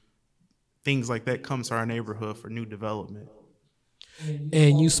and things like that come to our neighborhood for new development.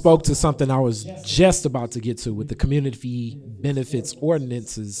 And you spoke to something I was just about to get to with the community benefits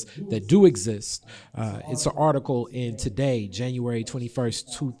ordinances that do exist. It's an article in Today, January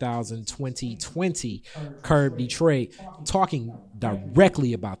 21st, 2020, Curb Detroit, talking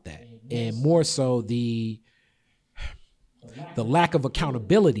directly about that, and more so the lack of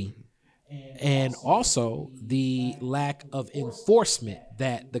accountability and also the lack of enforcement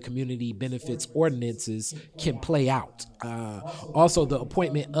that the community benefits ordinances can play out. Also, the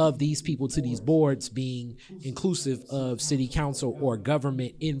appointment of these people to these boards being inclusive of city council or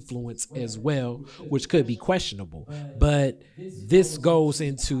government influence as well, which could be questionable. But this goes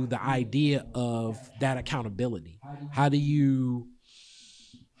into the idea of that accountability. How do you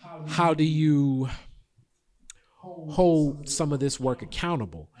hold some of this work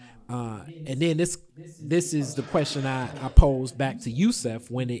accountable? And then this is the question I posed back to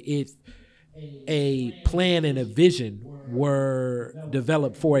Yusef. When if a plan and a vision were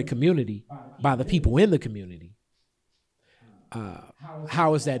developed for a community by the people in the community,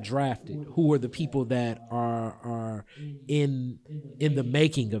 how is that drafted? Who are the people that are in the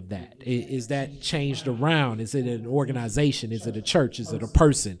making of that? Is that changed around? Is it an organization? Is it a church? Is it a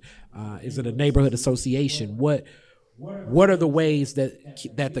person? Is it a neighborhood association? What are the ways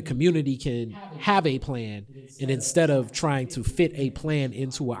that the community can have a plan, and instead of trying to fit a plan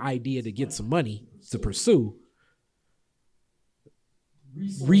into an idea to get some money to pursue,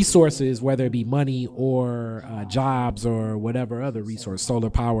 resources, whether it be money or jobs or whatever other resource,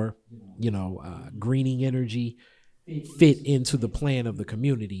 solar power, greening energy, fit into the plan of the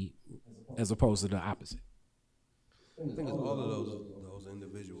community as opposed to the opposite? I think it's all of those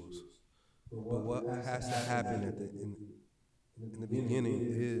individuals. But what has to happen in the beginning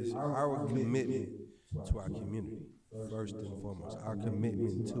is our commitment to our community, first and foremost. Our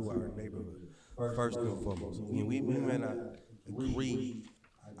commitment to our neighborhood, first and foremost. We may not agree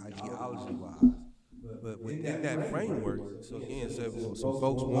ideology-wise, but within that framework, so again, some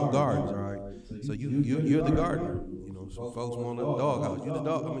folks want gardens, all right? So you're the gardener. Some folks want a doghouse. You're the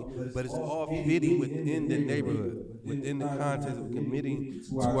dog. But it's all fitting within the neighborhood, within the context of committing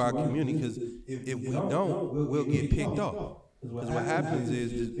to our community. Because if we don't, we'll get picked off. Because what happens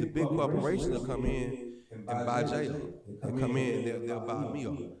is the big corporations will come in and buy jail. They'll come in and they'll buy me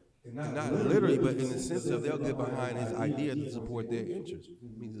off. And not literally, but in the sense of they'll get behind his idea to support their interests.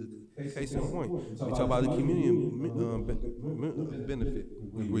 I mean, case in point, we talk about the community benefit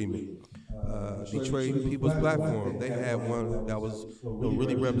agreement. Detroit People's Platform, they had one that was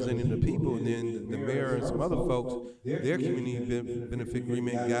really representing the people, and then the mayor and some other folks, their community benefit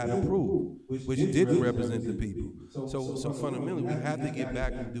agreement got approved, which didn't represent the people. So fundamentally, we have to get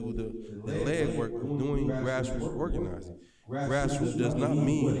back and do the legwork of doing grassroots organizing. Grassroots does not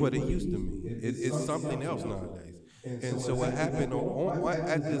mean what it used to mean. It's something else nowadays. And so what happened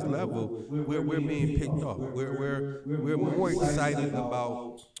at this level, we're being picked off. We're more excited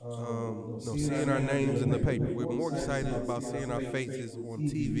about seeing our names in the paper. We're more excited about seeing our faces on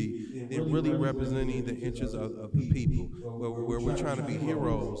TV than really representing the interests of the people. Where we're trying to be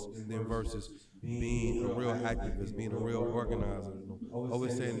heroes, and then versus being a real activist, being a real organizer,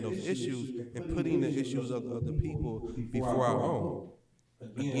 always saying those issues and putting the issues of the people before our own.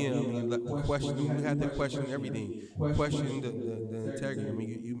 Again, I mean, the question, we had to question everything, question the integrity. I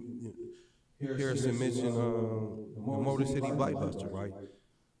mean, Harrison mentioned the Motor City Blightbuster, right?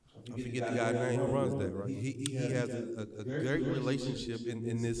 I forget the guy's name who runs that, right? He has a great relationship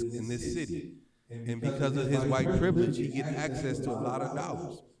in this city, and because of his white privilege, he gets access to a lot of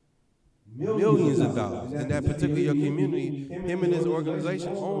dollars. Millions of dollars. In that particular community, him and his organization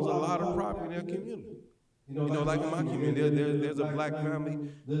owns a lot of property in their community. Like in my community, there's a black family,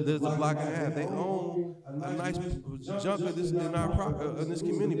 there's a block and a half. They own a nice chunk of this in this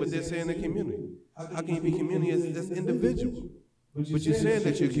community, but they're saying they're community. How can you be community as individual? But you're saying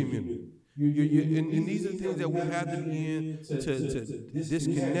that you're community. And these are things that we have to begin to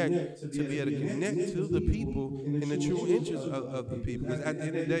disconnect, to be able to connect to the people in the true interests of the people. Because at the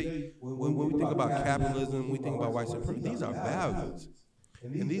end of the day, when we think about capitalism, we think about white supremacy, these are values.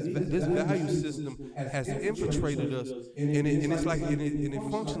 And this value system has infiltrated us, and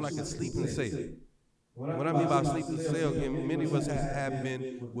it functions like a sleeping cell. What I mean by sleeping cell, again, many of us have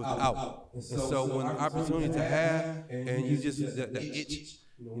been without. And so when the opportunity to have, and you just, the itch,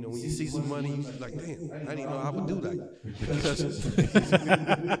 when you see some money, you're like, damn, I didn't know I would do that. Because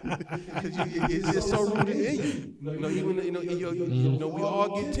it's just so rooted in you. We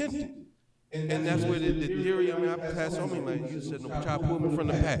all get tempted. And that's where the theory, I mean, I've had so many, like you said, try to pull me from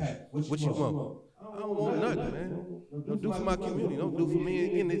the path. What you want? I don't want nothing, man. Don't do for my community. Don't do for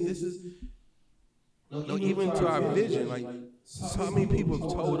me. Again, this is, even to our vision, like, so many people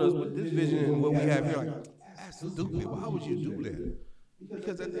have told us with this vision and what we have here, like, that's stupid. Why would you do that?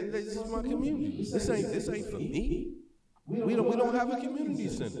 Because at the end of the day, this is my community. This ain't for me. We don't have a community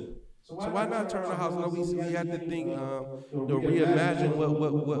center. So why not turn the house? We have to think, reimagine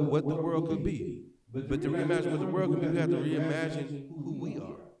what the world could be. But to reimagine what the world could be, we have to reimagine who we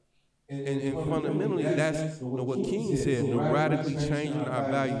are. And fundamentally, that's what King said, radically changing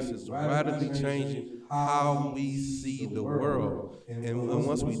our value system, radically changing how we see the world. And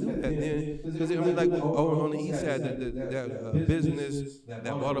once we do that, then, because I mean, like over on the east side, that business that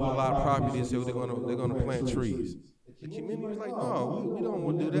bought up a lot of property and said they're gonna plant trees. The community was like, no, we don't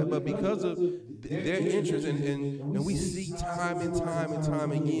want to do that. But because of their interest, and we see time and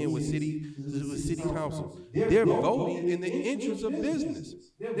time again with city councils, they're voting in the interest of business.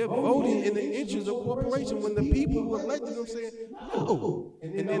 They're voting in the interest of corporation when the people who elected them saying no.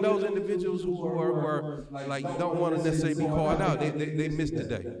 And then those individuals who are like don't want to necessarily be called out, they missed the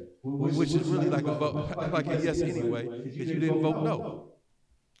day, which is really like a vote, like a yes anyway, because you didn't vote no.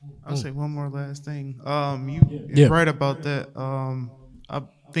 I'll say one more last thing. You're right about that. I'm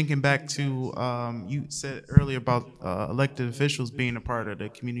thinking back to you said earlier about elected officials being a part of the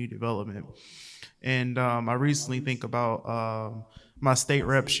community development, and I recently think about my state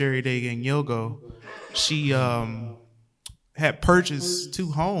rep Sherry Dagan Yogo. She had purchased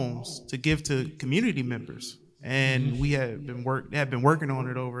 2 homes to give to community members, and we had been working on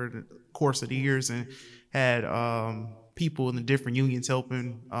it over the course of the years, and had people in the different unions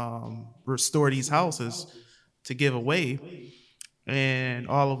helping restore these houses to give away. And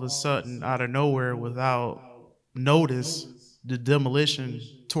all of a sudden, out of nowhere, without notice, the demolition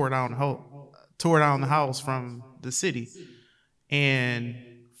tore down the house from the city. And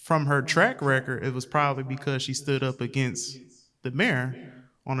from her track record, it was probably because she stood up against the mayor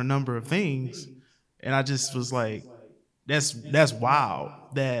on a number of things. And I just was like, that's wild.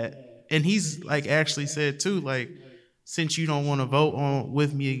 And he's like actually said too, like, since you don't want to vote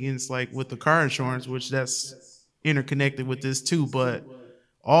with me against, like, with the car insurance, which that's interconnected with this too, but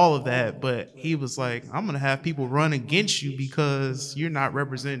all of that, but he was like, I'm going to have people run against you because you're not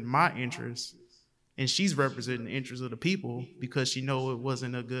representing my interests. And she's representing the interests of the people because she know it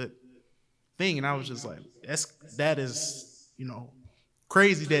wasn't a good thing, and I was just like, that is, you know,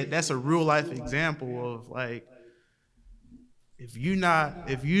 crazy that's a real life example of like, if you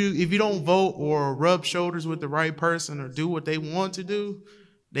don't vote or rub shoulders with the right person or do what they want to do,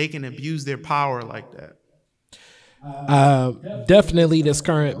 they can abuse their power like that. Definitely this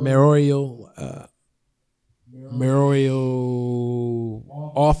current mayoral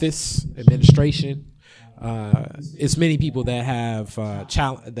office administration. It's many people that have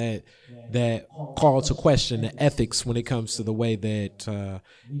that call to question the ethics when it comes to the way that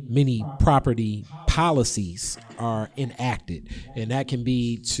many property policies are enacted, and that can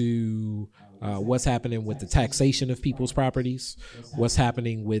be to what's happening with the taxation of people's properties, what's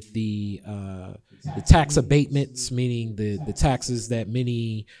happening with the tax abatements, meaning the taxes that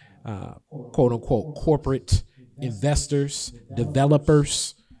many quote unquote corporate investors,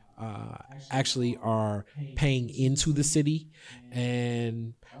 developers actually are paying into the city,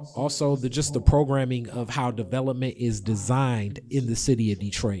 and also the programming of how development is designed in the city of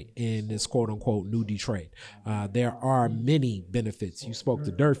Detroit, in this quote unquote new Detroit. There are many benefits. You spoke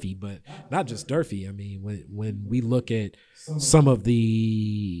to Durfee, but not just Durfee. I mean, when we look at some of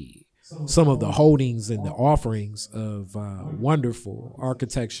the holdings and the offerings of wonderful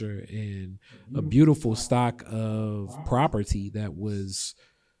architecture and a beautiful stock of property that was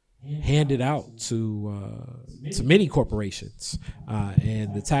handed out to many corporations,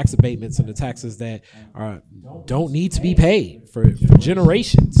 and the tax abatements and the taxes that don't need to be paid for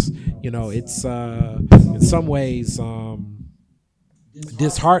generations. You know, it's in some ways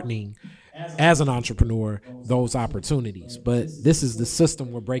disheartening as an entrepreneur, those opportunities. But this is the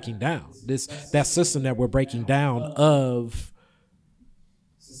system we're breaking down. That system that we're breaking down of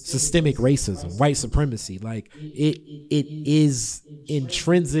systemic racism, white supremacy. Like it is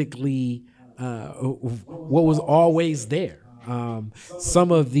intrinsically what was always there.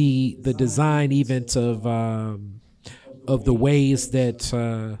 Some of the design even of the ways that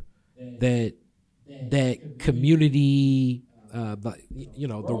community,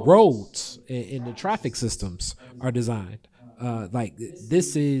 the roads and the traffic systems are designed. Like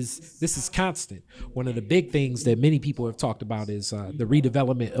this is constant. One of the big things that many people have talked about is the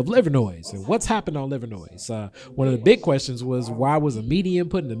redevelopment of Livernois and what's happened on Livernois. One of the big questions was, why was a median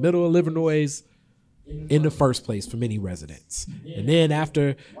put in the middle of Livernois in the first place for many residents? And then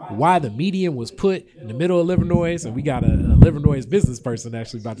after why the median was put in the middle of Livernois, and we got a Livernois business person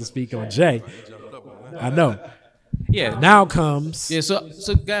actually about to speak on Jay. I know. Yeah. Now comes. Yeah.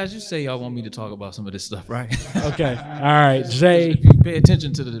 So guys, you say y'all want me to talk about some of this stuff, right? Okay. All right, Jay. If you pay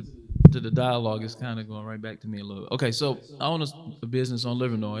attention to the dialogue, it's kind of going right back to me a little bit. Okay. So I own a business on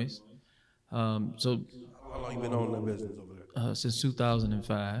Livernois. So how long you been on that business over there? Since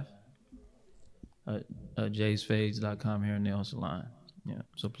 2005. jaysfades.com here in Nail Salon. Yeah.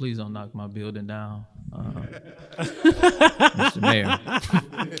 So please don't knock my building down, Mr. Mayor.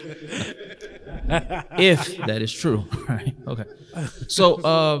 If that is true, right? Okay.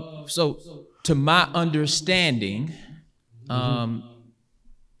 So to my understanding,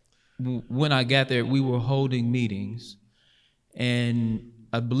 when I got there, we were holding meetings, and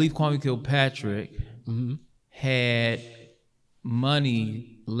I believe Kwame Kilpatrick had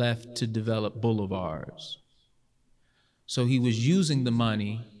money left to develop boulevards. So he was using the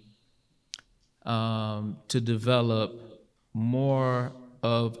money to develop more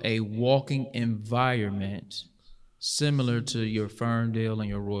of a walking environment similar to your Ferndale and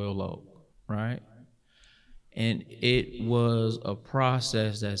your Royal Oak, right? And it was a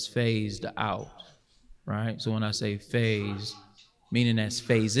process that's phased out, right? So when I say phase, meaning that's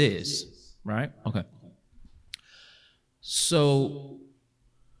phases, right? Okay. So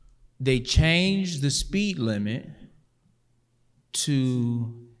they changed the speed limit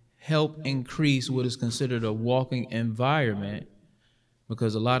to help increase what is considered a walking environment,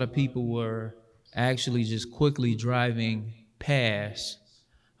 because a lot of people were actually just quickly driving past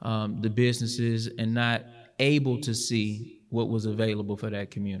the businesses and not able to see what was available for that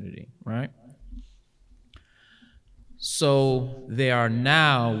community, right? So they are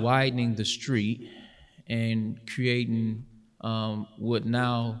now widening the street and creating what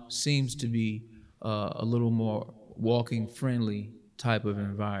now seems to be a little more walking friendly type of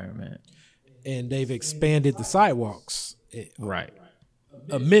environment. And they've expanded the sidewalks Right.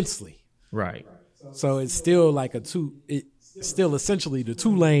 immensely. Right. So it's still like it's still essentially the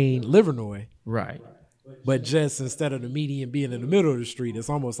 2-lane Livernois. Right. But just instead of the median being in the middle of the street, it's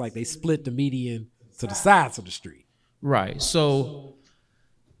almost like they split the median to the sides of the street. Right. So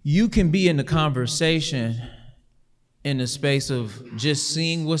you can be in the conversation in the space of just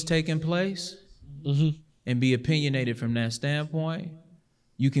seeing what's taking place and be opinionated from that standpoint.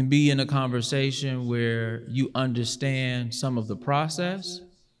 you can be in a conversation where you understand some of the process,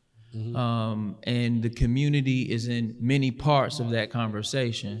 and the community is in many parts of that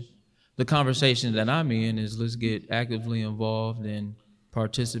conversation. The conversation that I'm in is let's get actively involved in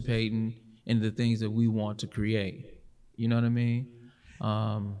participating in the things that we want to create. You know what I mean?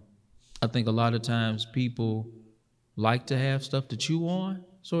 I think a lot of times people like to have stuff to chew on,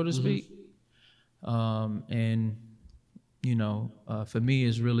 so to speak. And, you know, for me,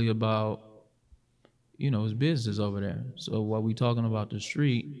 it's really about, you know, it's business over there. So while we talking about the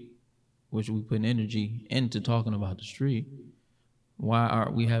street, which we put energy into talking about the street, why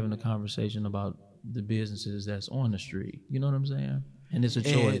aren't we having a conversation about the businesses that's on the street? You know what I'm saying? And it's a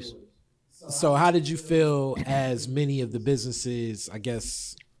choice. So how did you feel as many of the businesses, I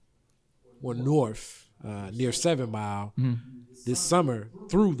guess, were north, near 7 Mile, this summer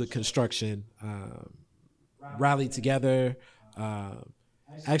through the construction, rallied together,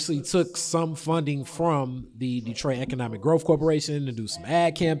 actually took some funding from the Detroit Economic Growth Corporation to do some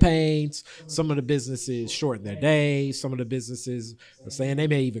ad campaigns. Some of the businesses shortened their days. Some of the businesses are saying they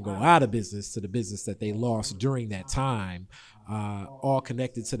may even go out of business to the business that they lost during that time, all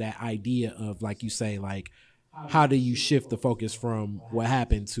connected to that idea of, like you say, like, how do you shift the focus from what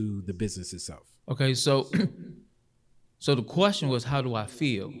happened to the business itself? Okay, so so the question was, how do I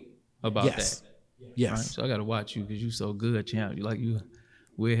feel about that? Yes. Right? So I got to watch you because you're so good, champ.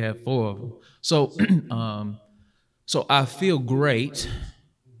 We have 4 of them. So, so I feel great,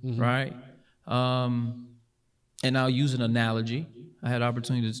 right? And I'll use an analogy. I had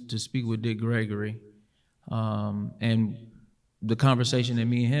opportunity to speak with Dick Gregory, and the conversation that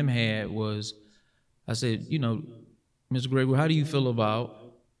me and him had was, I said, you know, Mr. Gregory, how do you feel about,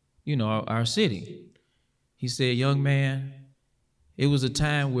 you know, our city? He said, young man, it was a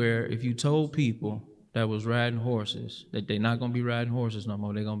time where if you told people that was riding horses that they're not going to be riding horses no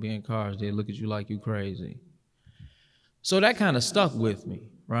more, they're going to be in cars, they look at you like you crazy. So that kind of stuck with me,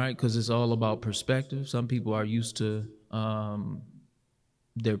 right? Because it's all about perspective. Some people are used to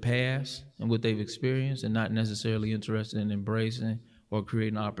their past and what they've experienced and not necessarily interested in embracing or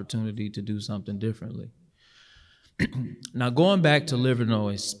creating an opportunity to do something differently. Now, going back to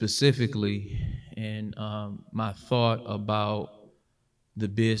Livernois specifically, and my thought about the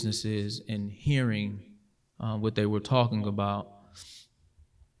businesses and hearing what they were talking about,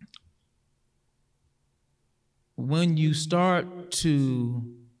 when you start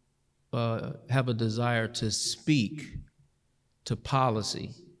to have a desire to speak to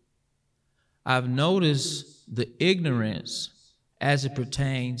policy, I've noticed the ignorance as it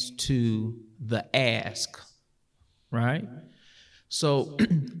pertains to the ask, right? So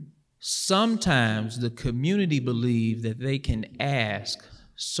sometimes the community believe that they can ask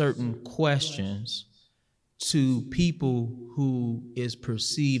certain questions to people who is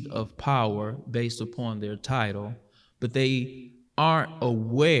perceived of power based upon their title, but they aren't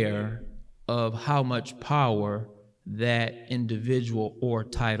aware of how much power that individual or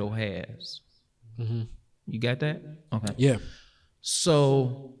title has. You got that? Okay. Yeah.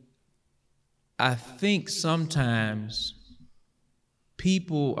 So I think sometimes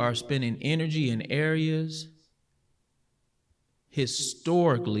people are spending energy in areas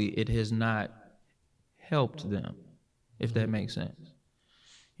historically it has not helped them, if that makes sense.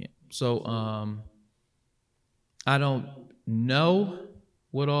 Yeah. So I don't know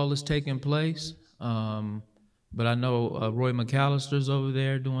what all is taking place, but I know Roy McAllister's over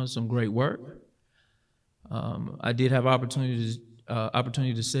there doing some great work. I did have opportunity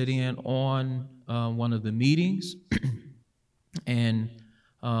to sit in on one of the meetings, and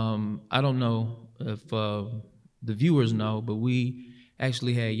I don't know if the viewers know, but we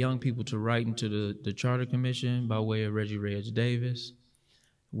actually had young people to write into the Charter Commission by way of Reggie Reg Davis,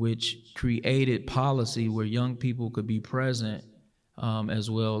 which created policy where young people could be present, as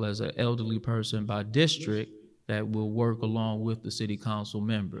well as an elderly person by district that will work along with the city council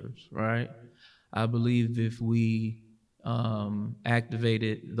members, right? I believe if we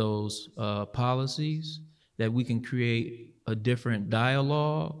activated those policies, that we can create a different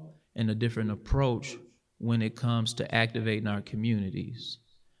dialogue and a different approach when it comes to activating our communities,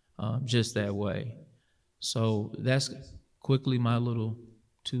 just that way. So that's quickly my little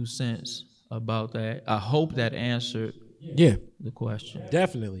 2 cents about that. I hope that answered the question.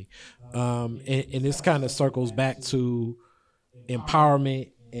 Definitely. And this kind of circles back to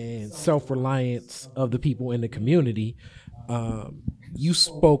empowerment and self-reliance of the people in the community. You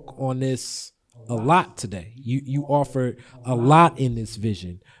spoke on this a lot today. You offered a lot in this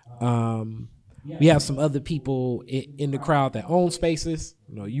vision. We have some other people in the crowd that own spaces.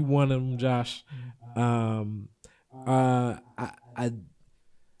 You know, you one of them, Josh.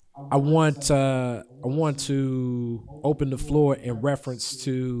 I want to open the floor in reference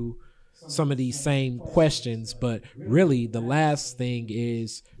to some of these same questions, but really the last thing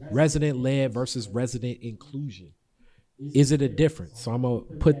is resident led versus resident inclusion. Is it a difference? So I'm gonna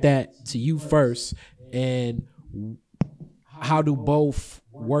put that to you first, and how do both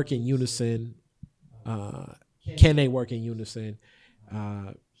work in unison? Can they work in unison?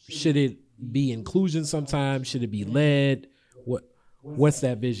 Should it be inclusion sometimes? Should it be led? What's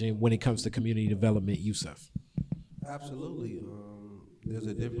that vision when it comes to community development, Yusef? Absolutely. There's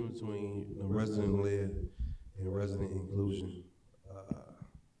a difference between resident-led and resident inclusion.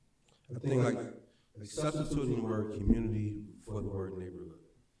 I think like substituting the word community for the word neighborhood.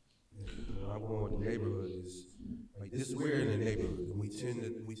 And I'm going with the neighborhood is like this. We're in a neighborhood, and we tend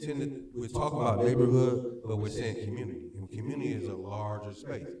to we're talking about neighborhood, but we're saying community, and community is a larger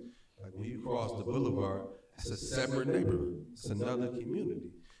space. Like when you cross the boulevard, it's a separate neighborhood. It's another community,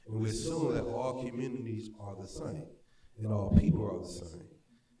 and we assume that all communities are the same. And all people are the same,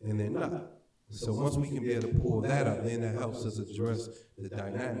 and they're not. So once we can be able to pull that up, then that helps us address the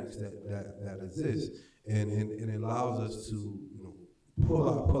dynamics that exist, and it allows us to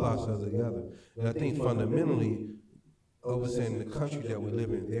pull ourselves together. And I think fundamentally, in the country that we live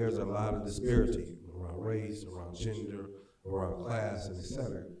in, there's a lot of disparity around race, around gender, around class, and et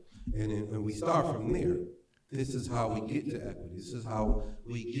cetera. And we start from there. This is how we get to equity. This is how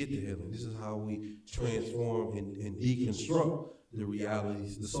we get to healing. This is how we transform and deconstruct the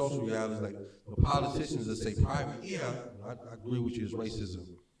realities, the social realities. Like the politicians that say private, yeah, I agree with you, it's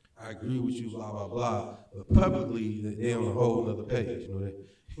racism. I agree with you, blah, blah, blah. But publicly, they're on a whole other page.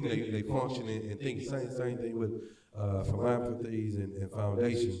 They function and think the same thing with philanthropies and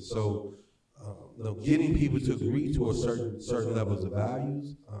foundations. So getting people to agree to a certain levels of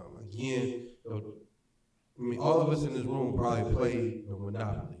values, again, I mean, all of us in this room probably played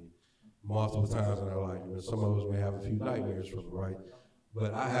Monopoly multiple times in our life. Some of us may have a few nightmares from it, right?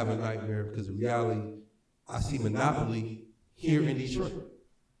 But I have a nightmare because in reality, I see Monopoly here in Detroit.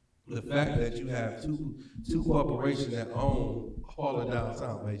 The fact that you have two corporations that own all of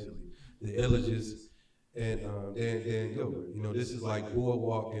downtown, basically, the Illages and Dan Gilbert. This is like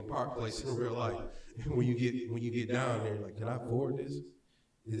Boardwalk and Park Place in real life. And when you get down there, like, can I afford this?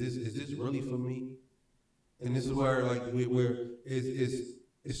 Is this really for me? And this is where it's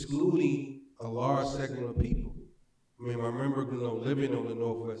excluding a large segment of people. I mean, I remember living on the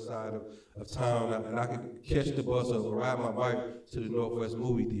northwest side of town, and I could catch the bus or ride my bike to the Northwest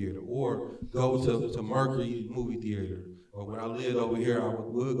Movie Theater, or go to Mercury Movie Theater. Or when I lived over here, I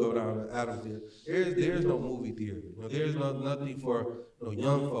would go down to Adams Theater. There's no movie theater. There's nothing for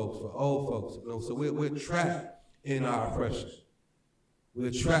young folks, for old folks. So we're trapped in our oppression. We're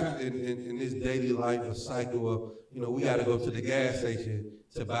trapped in this daily life, a cycle of, we got to go to the gas station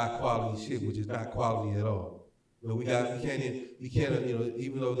to buy quality shit, which is not quality at all. We can't,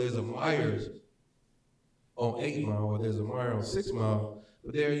 even though there's a Myers on 8 Mile or there's a Myers on 6 Mile,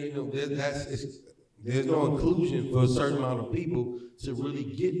 but there's no inclusion for a certain amount of people to really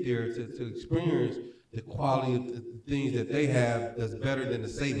get there to experience the quality of the things that they have that's better than the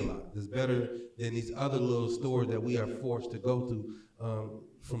Save-A-Lot, that's better than these other little stores that we are forced to go to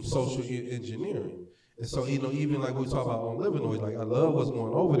from social engineering. And so, even like we talk about on Livernois, like I love what's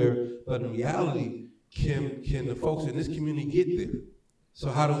going over there, but in reality, can the folks in this community get there? So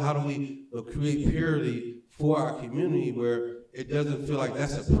how do we create parity for our community where it doesn't feel like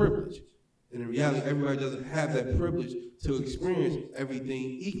that's a privilege? And in reality, everybody doesn't have that privilege to experience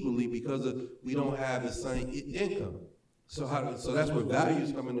everything equally because we don't have the same income. So that's where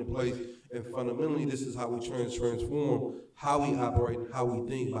values come into place, and fundamentally, this is how we transform how we operate, how we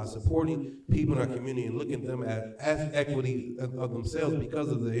think, by supporting people in our community and looking at them as equity of themselves because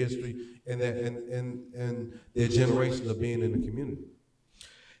of their history and their generations of being in the community.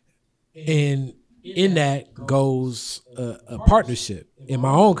 And in that goes a partnership in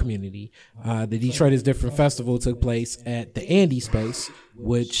my own community. The Detroit is Different Festival took place at the Andy Space,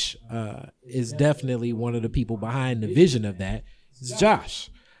 which is definitely one of the people behind the vision of that. It's Josh.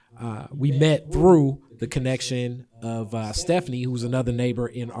 We met through the connection of Stephanie, who's another neighbor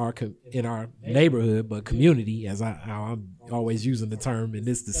in our neighborhood, but community, as I'm always using the term in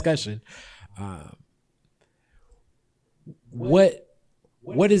this discussion. What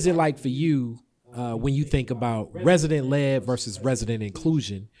is it like for you when you think about resident-led versus resident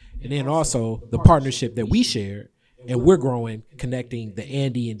inclusion, and then also the partnership that we shared and we're growing, connecting the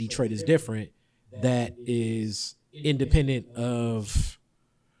Andy and Detroit is Different, that is independent of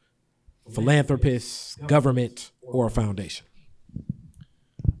philanthropists, government, or a foundation?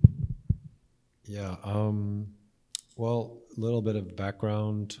 Yeah. Well, a little bit of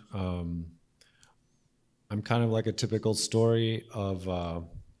background. I'm kind of like a typical story of a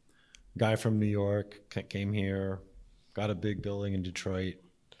guy from New York, came here, got a big building in Detroit,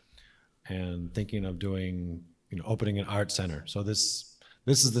 and thinking of doing, opening an art center. So this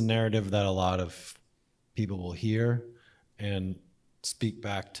is the narrative that a lot of people will hear and speak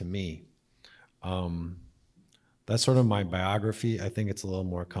back to me. That's sort of my biography. I think it's a little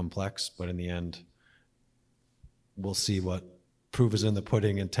more complex, but in the end, we'll see what proof is in the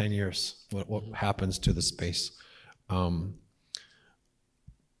pudding in 10 years, what happens to the space.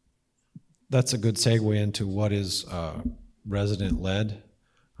 That's a good segue into what is resident-led.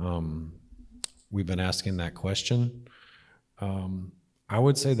 We've been asking that question. I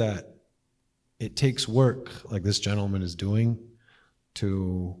would say that it takes work, like this gentleman is doing,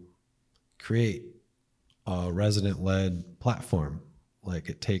 to create a resident-led platform. Like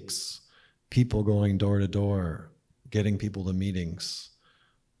it takes people going door to door, getting people to meetings,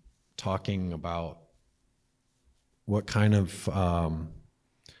 talking about what kind of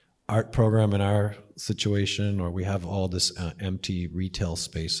art program in our situation, or we have all this empty retail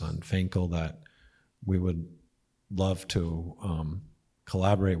space on Fenkell that we would love to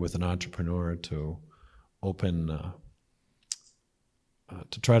collaborate with an entrepreneur to open,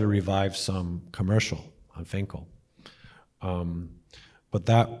 to try to revive some commercial on Fenkell. But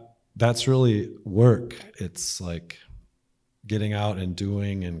that's really work. It's like getting out and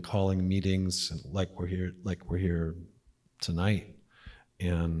doing and calling meetings, like we're here tonight.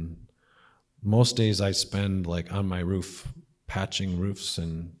 And most days I spend like on my roof patching roofs,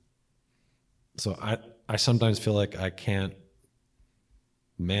 and so I sometimes feel like I can't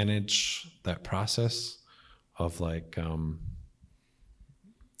manage that process of like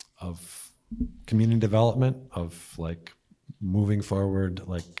of community development, of like moving forward,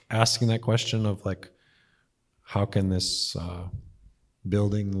 like asking that question of like, how can this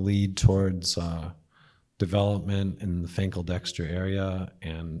building lead towards development in the Fenkell-Dexter area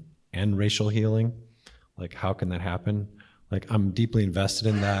and racial healing? Like, how can that happen? Like, I'm deeply invested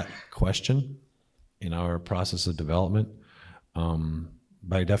in that question in our process of development,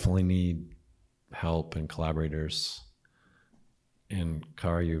 but I definitely need help and collaborators. And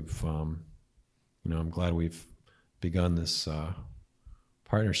Kara, you've, I'm glad we've begun this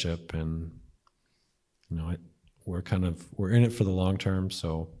partnership, and we're in it for the long term,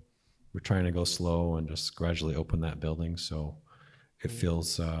 so we're trying to go slow and just gradually open that building so it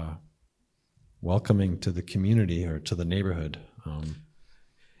feels welcoming to the community or to the neighborhood.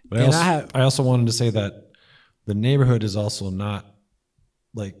 But I also wanted to say that the neighborhood is also not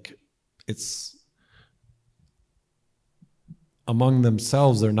like, it's among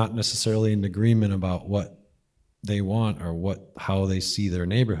themselves, they're not necessarily in agreement about what they want or how they see their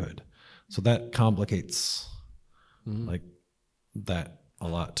neighborhood. So that complicates like that a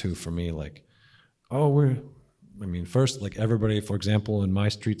lot too for me. Like, first, like everybody, for example, in my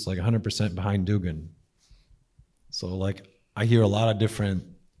street's like 100% behind Dugan. So like I hear a lot of different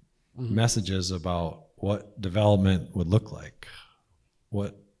messages about what development would look like,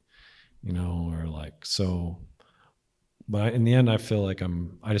 or like, so, but in the end, I feel like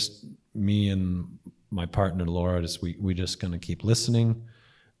me and my partner, Laura, we just gonna keep listening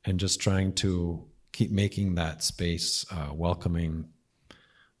and just trying to keep making that space welcoming,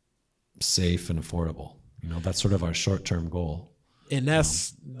 safe, and affordable. That's sort of our short-term goal. And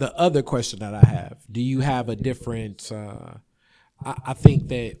that's the other question that I have. Do you have a different, I think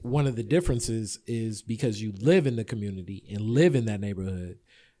that one of the differences is because you live in the community and live in that neighborhood,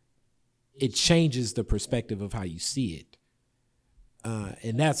 it changes the perspective of how you see it.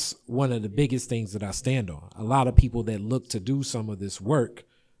 And that's one of the biggest things that I stand on. A lot of people that look to do some of this work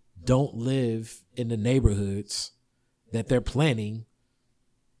don't live in the neighborhoods that they're planning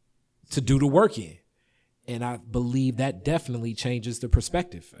to do the work in. And I believe that definitely changes the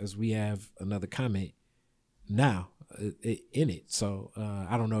perspective, as we have another comment now in it. So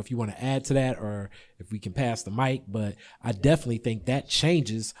I don't know if you want to add to that or if we can pass the mic, but I definitely think that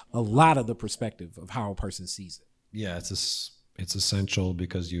changes a lot of the perspective of how a person sees it. Yeah, it's essential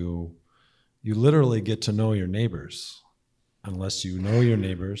because you literally get to know your neighbors. Unless you know your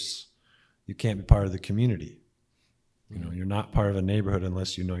neighbors, you can't be part of the community. You're not part of a neighborhood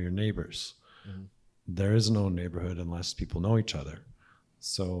unless you know your neighbors. Mm-hmm. There is no neighborhood unless people know each other.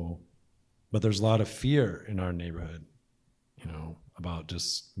 So, but there's a lot of fear in our neighborhood, about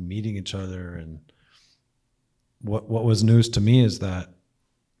just meeting each other. And what was news to me is that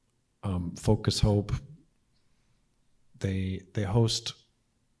Focus Hope, they host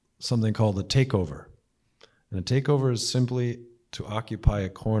something called the Takeover. And a takeover is simply to occupy a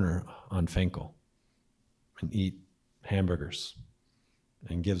corner on Fenkell and eat hamburgers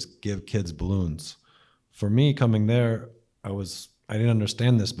and give kids balloons. For me, coming there, I didn't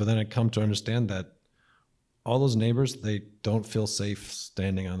understand this, but then I come to understand that all those neighbors, they don't feel safe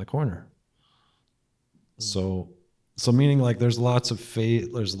standing on the corner. So meaning like there's lots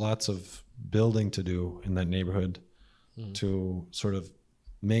of building to do in that neighborhood to sort of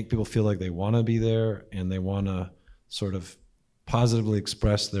make people feel like they want to be there and they want to sort of positively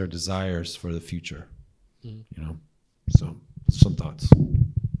express their desires for the future. You know, so some thoughts.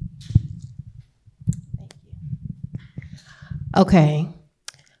 Okay.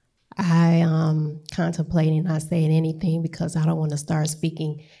 I contemplating not saying anything because I don't want to start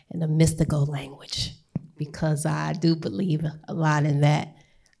speaking in the mystical language, because I do believe a lot in that.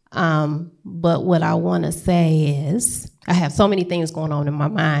 But what I want to say is, I have so many things going on in my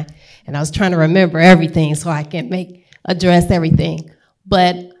mind, and I was trying to remember everything so I can address everything.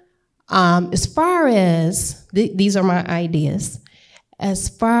 But as far as, these are my ideas, as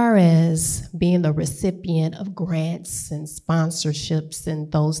far as being the recipient of grants and sponsorships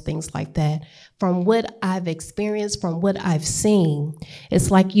and those things like that, from what I've experienced, from what I've seen,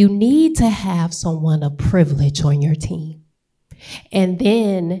 it's like you need to have someone of privilege on your team. And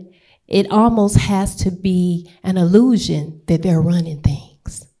then it almost has to be an illusion that they're running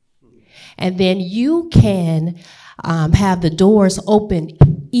things. And then you can have the doors open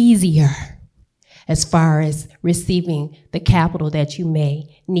easier as far as receiving the capital that you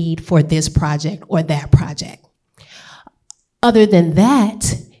may need for this project or that project. Other than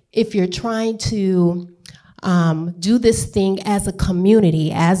that, if you're trying to do this thing as a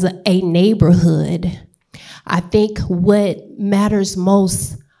community, as a neighborhood, I think what matters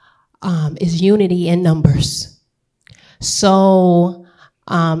most is unity in numbers. So,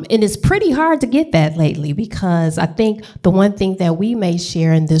 and it's pretty hard to get that lately, because I think the one thing that we may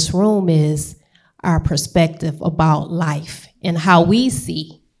share in this room is our perspective about life and how we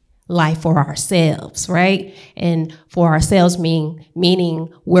see life for ourselves, right? And for ourselves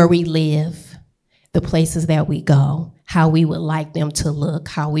meaning where we live, the places that we go, how we would like them to look,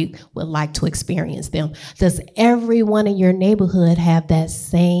 how we would like to experience them. Does everyone in your neighborhood have that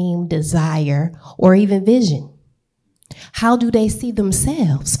same desire or even vision? How do they see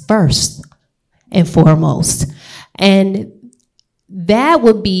themselves first and foremost? And that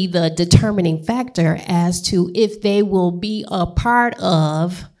would be the determining factor as to if they will be a part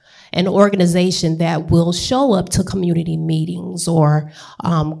of an organization that will show up to community meetings or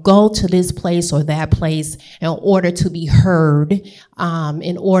go to this place or that place in order to be heard,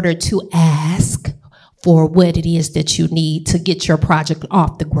 in order to ask for what it is that you need to get your project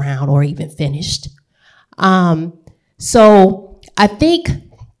off the ground or even finished. So I think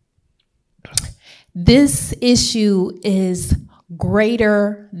this issue is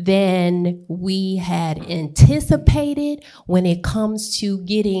greater than we had anticipated when it comes to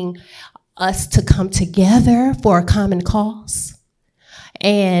getting us to come together for a common cause,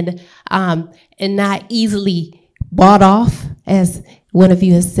 and not easily bought off, as one of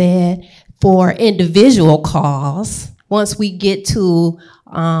you has said, for individual cause. Once we get to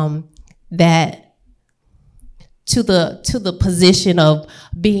to the position of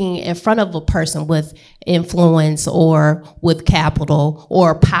being in front of a person with influence or with capital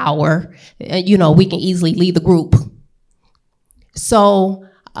or power, we can easily leave the group. So,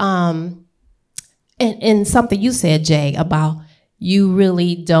 and something you said, Jay, about you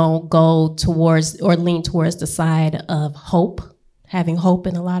really don't go towards or lean towards the side of hope, having hope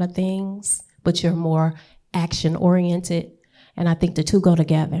in a lot of things, but you're more action oriented. And I think the two go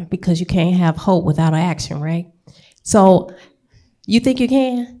together, because you can't have hope without action, right? So, you think you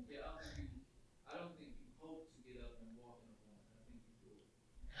can? Yeah, I don't think you hope to get up and walk in the morning. I think you do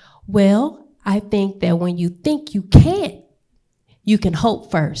it. Well, I think that when you think you can't, you can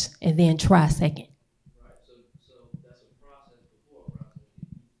hope first and then try second. Right. So that's a process before a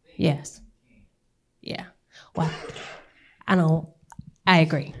process. Yes. Yeah. Well, I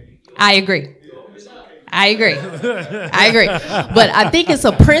agree. I agree. But I think it's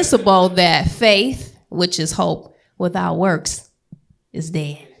a principle that faith, which is hope, without works is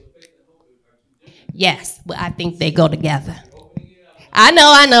dead. Yes, but I think they go together. I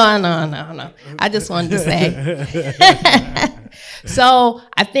know. I just wanted to say. So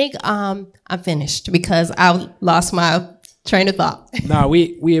I think I'm finished because I lost my train of thought. No,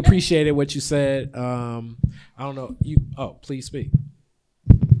 we appreciated what you said. I don't know. Please speak.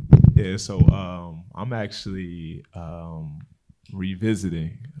 Yeah, so I'm actually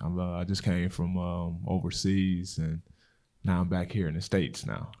revisiting. I just came from overseas, and now I'm back here in the States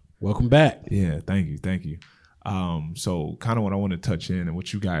now. Welcome back. Yeah, thank you. So kind of what I want to touch in and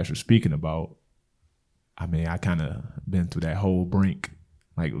what you guys are speaking about I mean, I kind of been through that whole brink,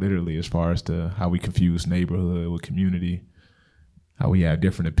 like literally as far as to how we confuse neighborhood with community, how we have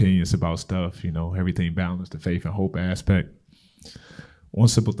different opinions about stuff, you know, everything balanced, the faith and hope aspect. One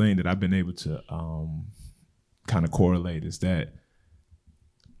simple thing that I've been able to kind of correlate is that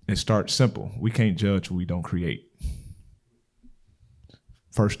it starts simple. We can't judge what we don't create.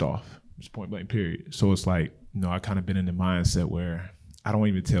 First off, just point blank period. So it's like, you know, I kind of been in the mindset where I don't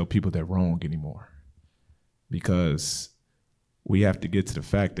even tell people they're wrong anymore, because we have to get to the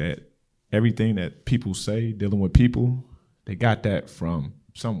fact that everything that people say dealing with people, they got that from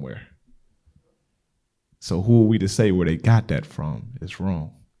somewhere. So who are we to say where they got that from is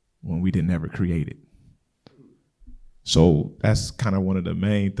wrong when we didn't ever create it? So that's kind of one of the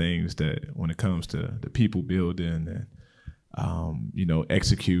main things that when it comes to the people building and, you know,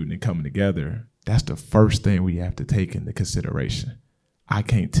 executing and coming together, that's the first thing we have to take into consideration. I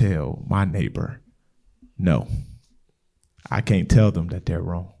can't tell my neighbor no. I can't tell them that they're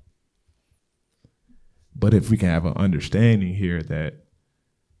wrong. But if we can have an understanding here that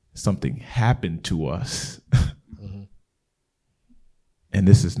something happened to us, and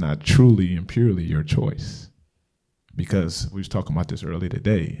this is not truly and purely your choice, because we was talking about this earlier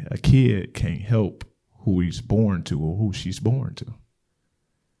today, a kid can't help who he's born to or who she's born to.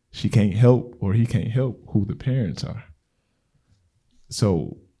 She can't help or he can't help who the parents are.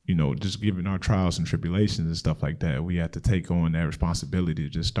 So, you know, just given our trials and tribulations and stuff like that, we have to take on that responsibility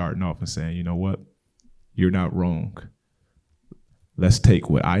of just starting off and saying, you know what, you're not wrong. Let's take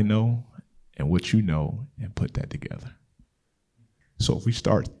what I know and what you know and put that together. So if we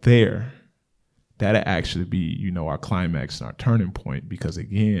start there, that'll actually be, you know, our climax and our turning point, because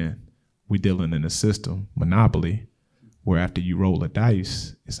again, we're dealing in a system, monopoly, where after you roll a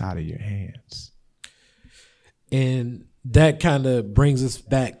dice, it's out of your hands. And that kind of brings us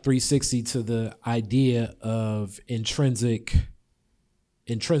back 360 to the idea of intrinsic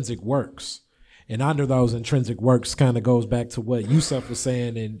works. And under those intrinsic works kind of goes back to what Yusuf was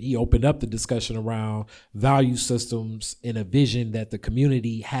saying, and he opened up the discussion around value systems and a vision that the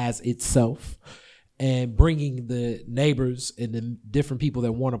community has itself, and bringing the neighbors and the different people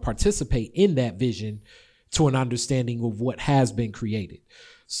that want to participate in that vision to an understanding of what has been created.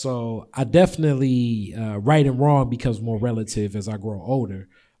 So I definitely, right and wrong becomes more relative as I grow older.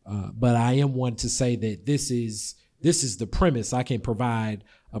 But I am one to say that this is the premise. I can provide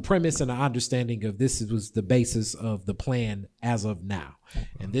a premise and an understanding of this was the basis of the plan as of now.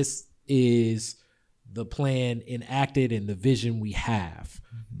 And this is the plan enacted and the vision we have.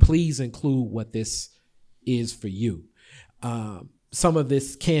 Please include what this is for you. Some of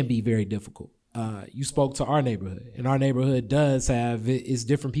this can be very difficult. You spoke to our neighborhood, and our neighborhood is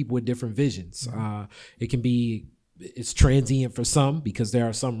different people with different visions. It's transient for some, because there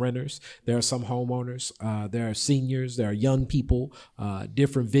are some renters, there are some homeowners, there are seniors, there are young people,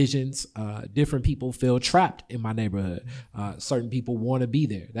 different visions. Different people feel trapped in my neighborhood. Certain people want to be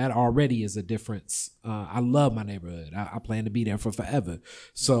there. That already is a difference. I love my neighborhood. I plan to be there for forever.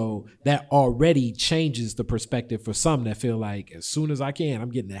 So that already changes the perspective for some that feel like as soon as I can,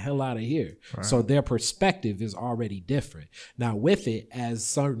 I'm getting the hell out of here. Right. So their perspective is already different. Now with it, as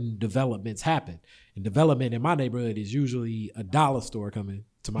certain developments happen, and development in my neighborhood is usually a dollar store coming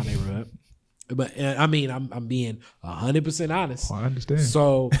to my neighborhood. But I mean, I'm being 100% honest. Oh, I understand.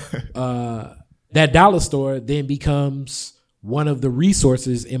 So that dollar store then becomes one of the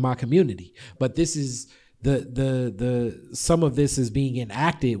resources in my community. But this is the some of this is being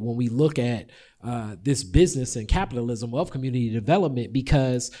enacted when we look at this business and capitalism of community development,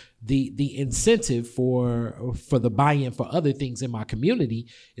 because the incentive for the buy-in for other things in my community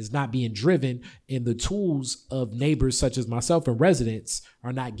is not being driven, and the tools of neighbors such as myself and residents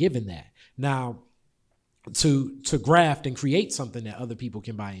are not given that. Now, to graft and create something that other people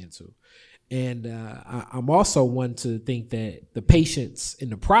can buy into. And I'm also one to think that the patience in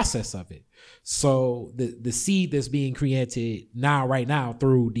the process of it. So the seed that's being created right now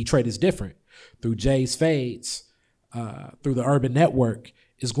through Detroit is Different, through Jay's Fades, through the Urban Network,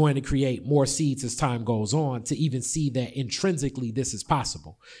 is going to create more seeds as time goes on to even see that intrinsically this is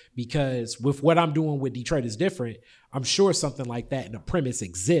possible. Because with what I'm doing with Detroit is Different, I'm sure something like that in the premise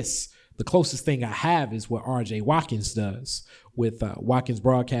exists. The closest thing I have is what RJ Watkins does with Watkins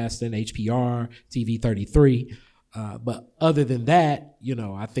Broadcasting, HPR, TV 33. But other than that, you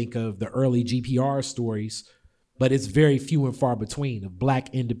know, I think of the early GPR stories, but it's very few and far between of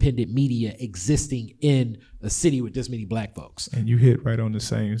Black independent media existing in a city with this many Black folks. And you hit right on the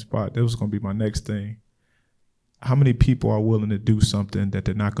same spot. That was going to be my next thing. How many people are willing to do something that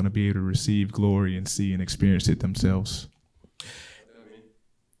they're not going to be able to receive glory and see and experience it themselves?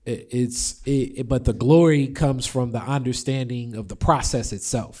 but the glory comes from the understanding of the process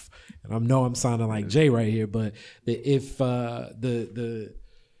itself. And I know I'm sounding like Jay right here, but if the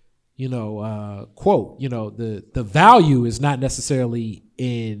quote, the value is not necessarily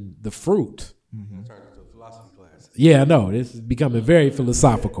in the fruit. Turn into a philosophy class. Yeah, I know. This is becoming very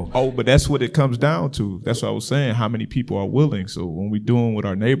philosophical. Oh, but that's what it comes down to. That's what I was saying. How many people are willing? So when we're doing with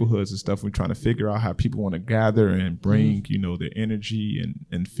our neighborhoods and stuff, we're trying to figure out how people want to gather and bring, their energy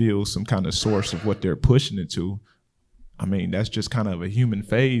and feel some kind of source of what they're pushing it to. I mean, that's just kind of a human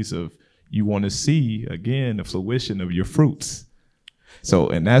phase of you want to see, again, the fruition of your fruits. So,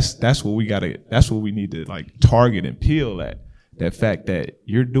 and that's what we need to like target and peel at. That fact that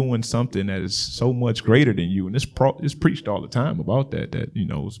you're doing something that is so much greater than you. And it's preached all the time about that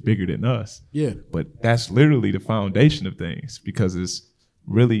it's bigger than us. Yeah. But that's literally the foundation of things, because it's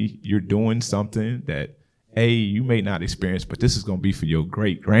really, you're doing something that you may not experience, but this is going to be for your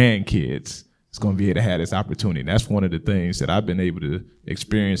great grandkids. It's going to be able to have this opportunity. And that's one of the things that I've been able to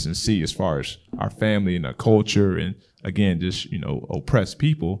experience and see as far as our family and our culture. And again, just, oppressed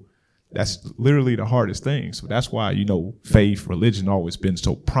people. That's literally the hardest thing. So that's why, faith, religion always been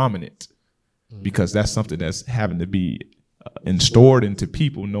so prominent, because that's something that's having to be installed into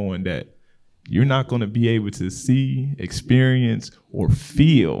people, knowing that you're not going to be able to see, experience, or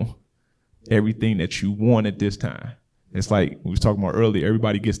feel everything that you want at this time. It's like we was talking about earlier,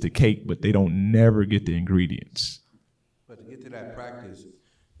 everybody gets the cake, but they don't never get the ingredients. But to get to that practice,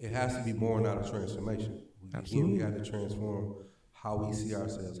 it has to be born out of transformation. Absolutely. We got to transform how we see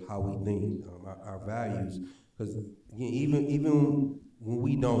ourselves, how we think, our values. Because even when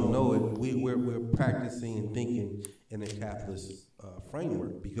we don't know it, we're practicing and thinking in a capitalist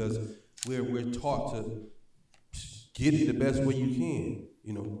framework, because we're taught to get it the best way you can.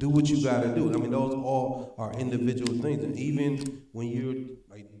 Do what you got to do. I mean, those all are individual things. And even when you're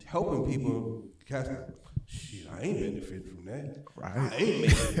like helping people, shit, I ain't benefiting from that. Right. I ain't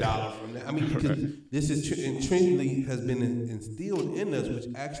making $1 from that. I mean, because this is intrinsically has been instilled in us, which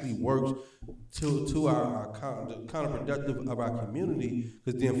actually works to our counterproductive of our community.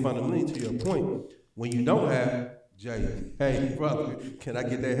 Because then, fundamentally, to your point, when you don't have, Jay, hey brother, can I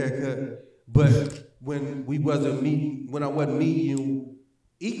get that haircut? But when I wasn't meeting you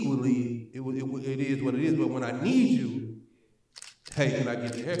equally, it is what it is. But when I need you, hey, can I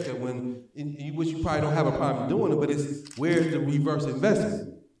get the haircut? Which you probably don't have a problem doing it, but it's where's the reverse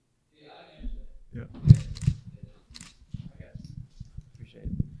investment? Yeah. Appreciate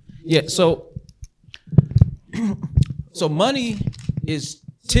it. Yeah. So money is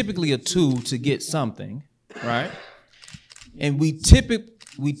typically a tool to get something, right? And we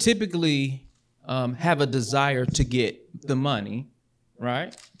typically have a desire to get the money,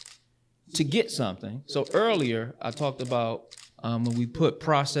 right? To get something. So earlier I talked about when we put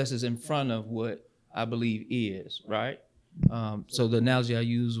processes in front of what I believe is, right? So the analogy I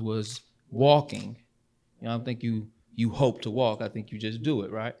used was walking. I don't think you hope to walk. I think you just do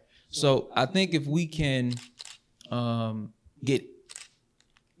it, right? So I think if we can get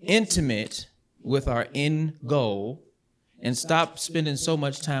intimate with our end goal and stop spending so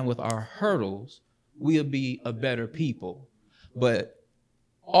much time with our hurdles, we'll be a better people. But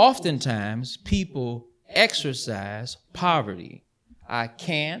oftentimes people exercise poverty. I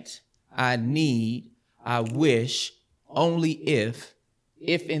can't, I need, I wish, only if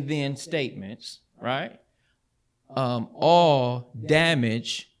and then statements, right? All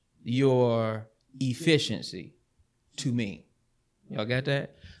damage your efficiency to me. Y'all got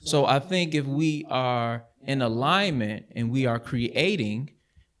that? So I think if we are in alignment and we are creating,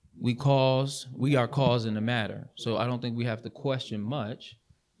 we are causing the matter. So I don't think we have to question much,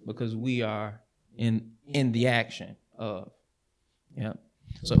 because we are in the action of. Yeah.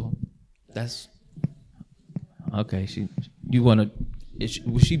 So that's okay.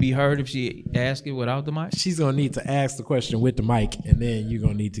 Would she be heard if she asked it without the mic? She's gonna need to ask the question with the mic, and then you're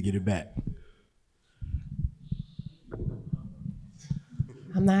gonna need to get it back.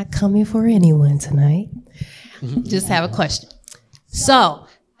 I'm not coming for anyone tonight. Just have a question. So,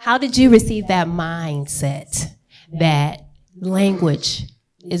 how did you receive that mindset that language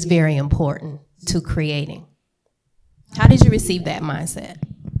is very important to creating? How did you receive that mindset?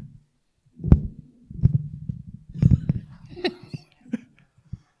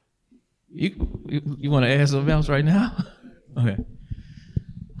 You want to ask something else right now? Okay.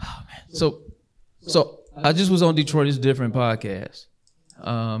 Oh, man. So I just was on Detroit is Different podcast.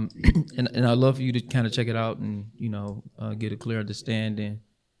 And I'd love for you to kind of check it out and, get a clear understanding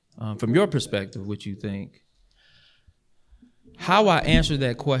from your perspective, what you think. How I answer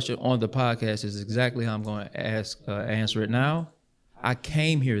that question on the podcast is exactly how I'm going to answer it now. I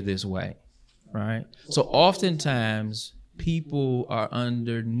came here this way, right? So oftentimes people are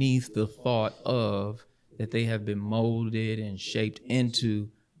underneath the thought of that they have been molded and shaped into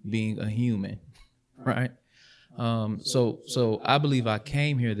being a human, right? So I believe I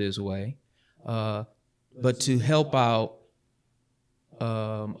came here this way, but to help out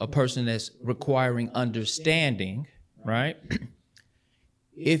a person that's requiring understanding, right?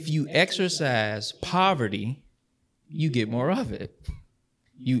 If you exercise poverty, you get more of it.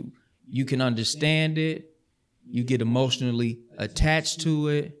 You can understand it. You get emotionally attached to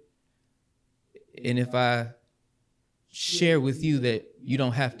it. And if I share with you that you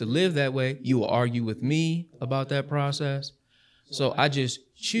don't have to live that way, you will argue with me about that process. So I just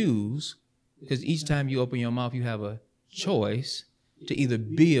choose, because each time you open your mouth, you have a choice to either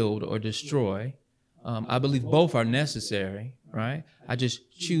build or destroy. I believe both are necessary, right? I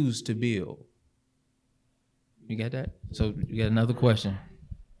just choose to build. You got that? So you got another question.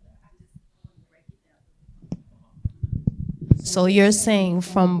 So you're saying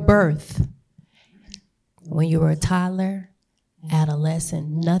from birth, when you were a toddler, adolescent,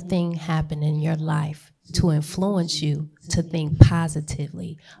 nothing happened in your life to influence you to think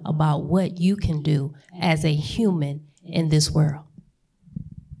positively about what you can do as a human in this world?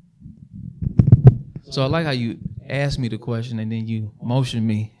 So I like how you asked me the question and then you motioned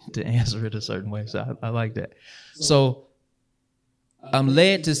me to answer it a certain way. So I like that. So I'm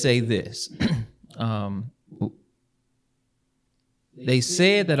led to say this. They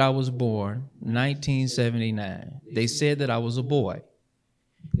said that I was born 1979. They said that I was a boy.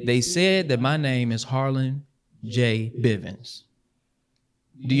 They said that my name is Harlan J. Bivens.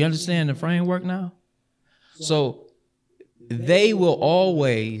 Do you understand the framework now? So they will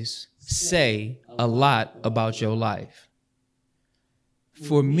always say a lot about your life.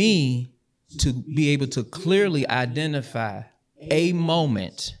 For me to be able to clearly identify a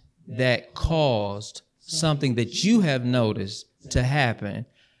moment that caused something that you have noticed to happen,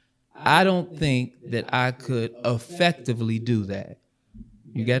 I don't think that I could effectively do that.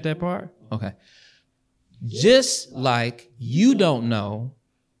 You got that part? Okay. Just like you don't know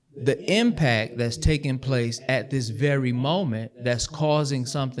the impact that's taking place at this very moment that's causing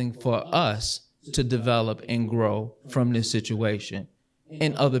something for us to develop and grow from this situation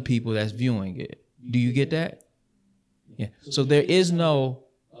and other people that's viewing it. Do you get that? Yeah. So there is no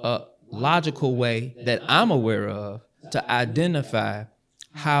logical way that I'm aware of to identify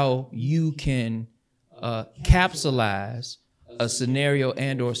how you can capsulize a scenario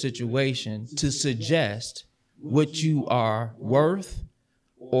and or situation to suggest what you are worth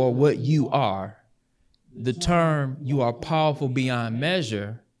or what you are. The term "you are powerful beyond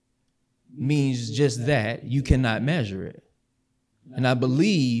measure" means just that. You cannot measure it. And I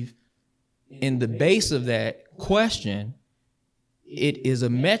believe in the base of that question, it is a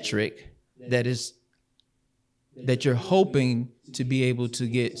metric that you're hoping to be able to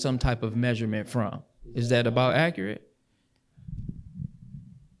get some type of measurement from. Is that about accurate?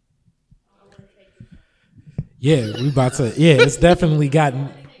 Yeah, it's definitely gotten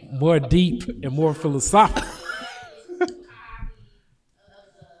more deep and more philosophical.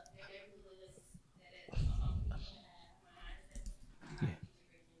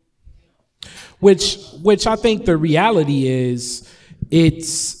 Which I think the reality is,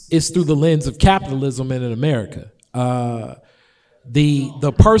 it's through the lens of capitalism and in America.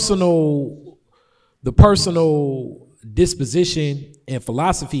 The personal disposition and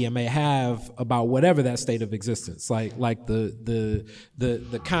philosophy I may have about whatever that state of existence, like the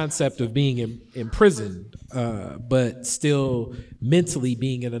concept of being imprisoned, but still mentally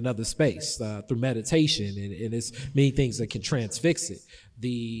being in another space through meditation, and it's many things that can transfix it.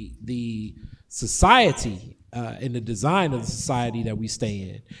 The society and the design of the society that we stay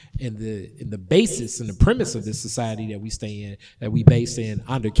in, and the basis and the premise of this society that we stay in, that we base in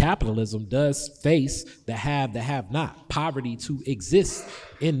under capitalism, does face the have not, poverty to exist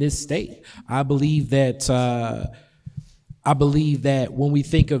in this state. I believe that when we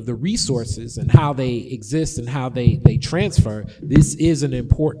think of the resources and how they exist and how they transfer, this is an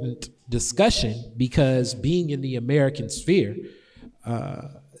important discussion, because being in the American sphere,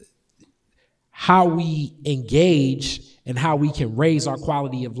 how we engage and how we can raise our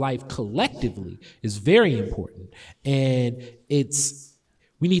quality of life collectively is very important. And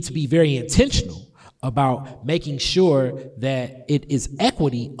we need to be very intentional about making sure that it is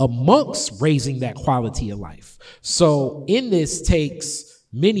equity amongst raising that quality of life. So in this takes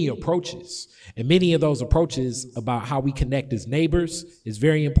many approaches, and many of those approaches about how we connect as neighbors is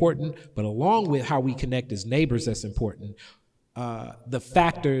very important, but along with how we connect as neighbors, that's important. The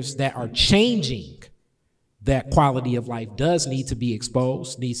factors that are changing that quality of life does need to be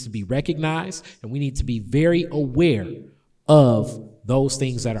exposed, needs to be recognized, and we need to be very aware of those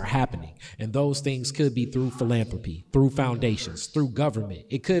things that are happening. And those things could be through philanthropy, through foundations, through government.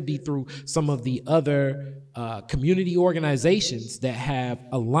 It could be through some of the other community organizations that have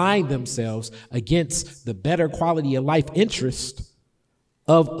aligned themselves against the better quality of life interest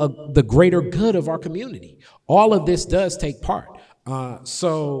of the greater good of our community. All of this does take part.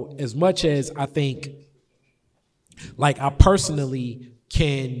 So as much as I think, like, I personally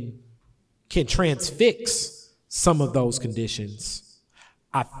can transfix some of those conditions,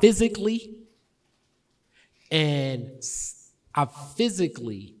 I physically and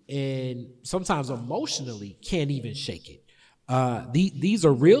sometimes emotionally can't even shake it. These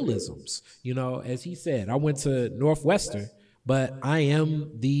are realisms. You know, as he said, I went to Northwestern, but I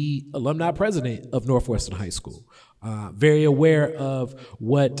am the alumni president of Northwestern High School. Very aware of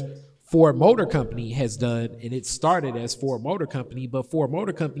what Ford Motor Company has done, and it started as Ford Motor Company, but Ford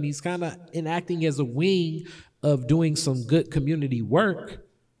Motor Company is kind of enacting as a wing of doing some good community work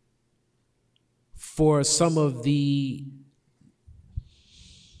for some of the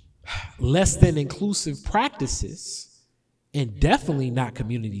less than inclusive practices, and definitely not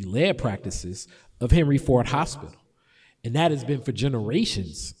community-led practices, of Henry Ford Hospital. And that has been for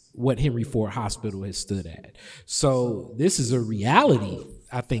generations what Henry Ford Hospital has stood at. So this is a reality,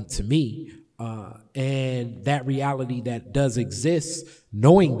 I think, to me, and that reality that does exist,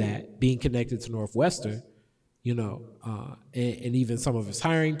 knowing that, being connected to Northwestern, you know, and even some of its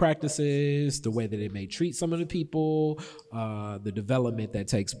hiring practices, the way that it may treat some of the people, the development that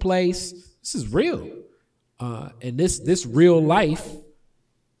takes place. This is real. And this real life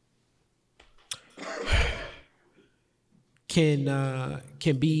can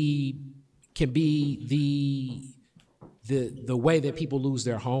be the way that people lose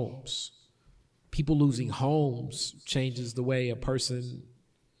their homes. People losing homes changes the way a person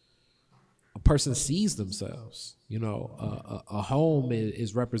sees themselves. You know, a home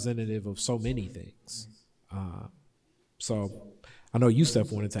is representative of so many things. So I know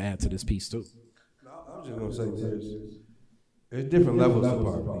Yusef wanted to add to this piece too. I was just going to say there's different levels of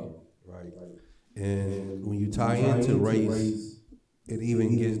poverty, right? And when you tie into race, it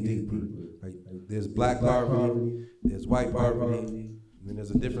even gets deeper. Right? There's black poverty, there's white poverty, and then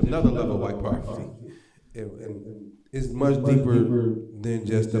there's another level of white poverty. And it's much deeper than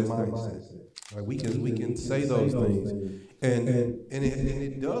just the mindset. Right? We can say those things, and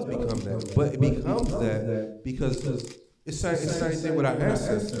it does become that, but it becomes that because it's the same thing with our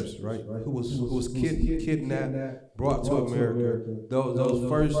ancestors, right? Who was kidnapped, brought to America. Those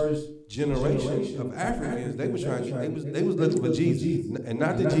first generation of Africans, they was looking for Jesus, and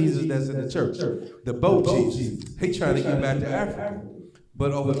not the Jesus that's in the church, the boat Jesus. They trying to get back to Africa,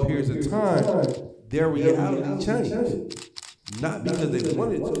 but over periods of time, their reality changed. Not because they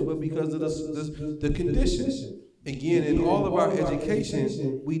wanted to, but because of the conditions. Again, in all of our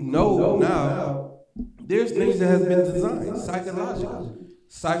education, we know now there's things that has been designed psychologically.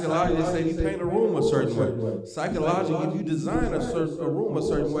 Psychologically, they say you paint a room a certain way. Psychologically, if you design a room a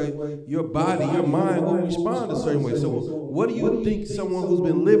certain way, your body, your mind will respond a certain way. So what do you think someone who's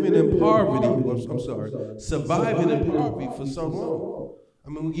been living in poverty, surviving in poverty for so long? I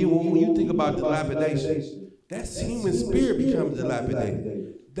mean, when you think about dilapidation, that human spirit becomes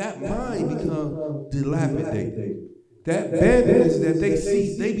dilapidated. That mind becomes dilapidated. That badness that they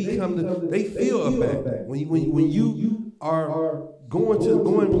see, they feel abandoned. When you are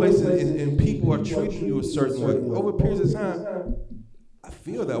going places and people are treating you a certain way, over periods of time, I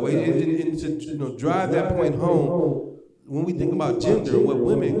feel that way. And to drive that point home, when we think about gender and what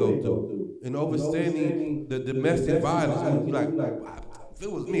women go through, and understanding the domestic violence, you're like, if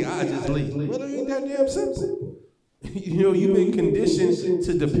it was me, I'd just leave. Well, it ain't that damn simple. You know, you've been conditioned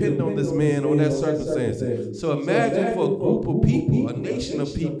to depend on this man, on that circumstance. So imagine for a group of people, a nation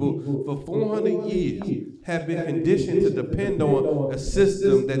of people, for 400 years, have been conditioned to depend on a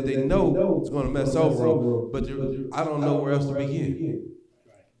system that they know is going to mess over them, but I don't know where else to begin.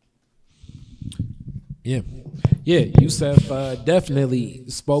 Yeah, Yusef definitely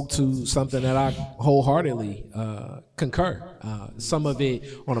spoke to something that I wholeheartedly concur. Some of it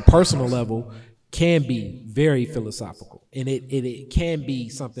on a personal level can be very philosophical, and it can be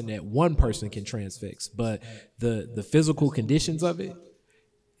something that one person can transfix, but the physical conditions of it,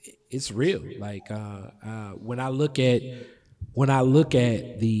 it's real. Like when I look at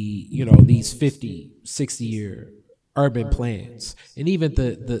the, you know, these 50, 60 year urban plans, and even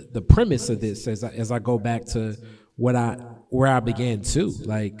the premise of this, as I go back to where I began too,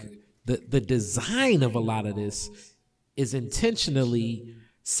 like the design of a lot of this is intentionally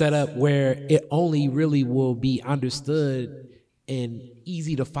set up where it only really will be understood and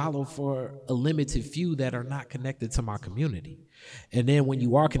easy to follow for a limited few that are not connected to my community. And then when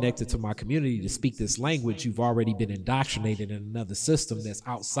you are connected to my community to speak this language, you've already been indoctrinated in another system that's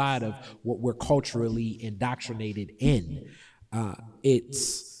outside of what we're culturally indoctrinated in.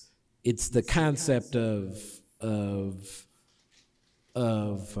 It's the concept of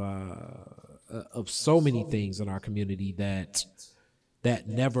so many things in our community that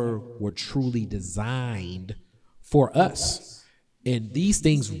never were truly designed for us. And these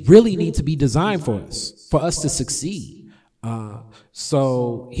things really need to be designed for us to succeed.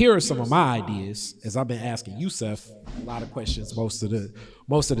 So here are some of my ideas, as I've been asking Yusef a lot of questions most of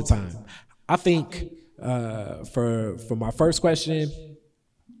the time. I think for my first question,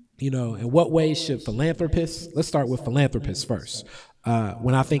 in what ways should philanthropists, let's start with philanthropists first.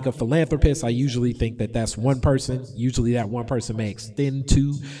 When I think of philanthropists, I usually think that that's one person. Usually that one person may extend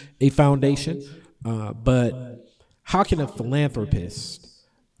to a foundation. But how can a philanthropist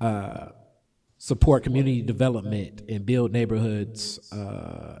support community development and build neighborhoods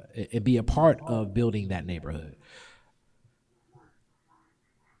and be a part of building that neighborhood?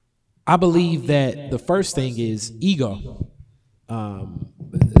 I believe that the first thing is ego.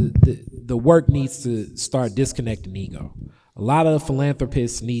 The work needs to start disconnecting ego. A lot of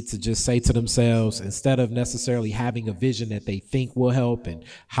philanthropists need to just say to themselves, instead of necessarily having a vision that they think will help and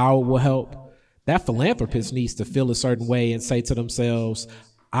how it will help, that philanthropist needs to feel a certain way and say to themselves,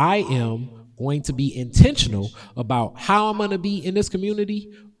 I am going to be intentional about how I'm going to be in this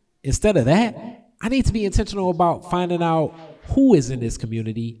community. Instead of that, I need to be intentional about finding out who is in this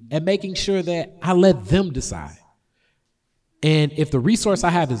community and making sure that I let them decide. And if the resource I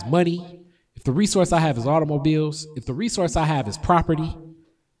have is money, if the resource I have is automobiles, if the resource I have is property,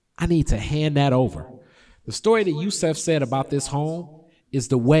 I need to hand that over. The story that Yusef said about this home is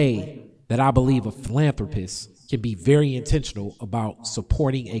the way that I believe a philanthropist can be very intentional about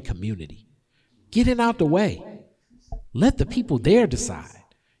supporting a community. Getting out the way. Let the people there decide.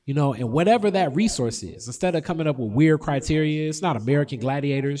 And whatever that resource is, instead of coming up with weird criteria, it's not American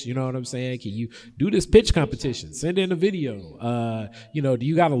Gladiators, you know what I'm saying? Can you do this pitch competition? Send in a video. Do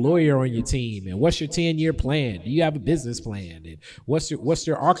you got a lawyer on your team? And what's your 10-year plan? Do you have a business plan? And what's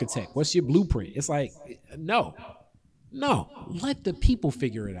your architect? What's your blueprint? It's like, no, let the people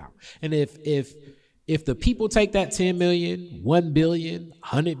figure it out. And if the people take that 10 million, 1 billion,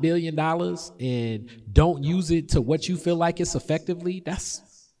 $100 billion and don't use it to what you feel like it's effectively,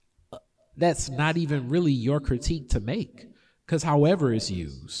 that's not even really your critique to make, because however it's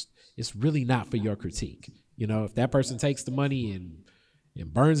used, it's really not for your critique. If that person takes the money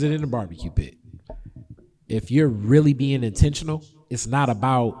and burns it in the barbecue pit, if you're really being intentional, it's not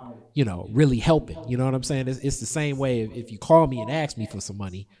about, really helping. You know what I'm saying? It's the same way if you call me and ask me for some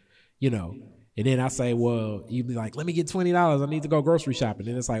money, and then I say, well, you'd be like, let me get $20. I need to go grocery shopping.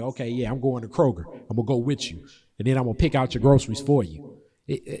 And it's like, okay, yeah, I'm going to Kroger. I'm going to go with you. And then I'm going to pick out your groceries for you.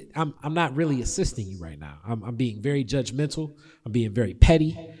 I'm not really assisting you right now. I'm being very judgmental. I'm being very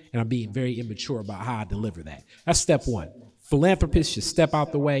petty, and I'm being very immature about how I deliver that. That's step one. Philanthropists should step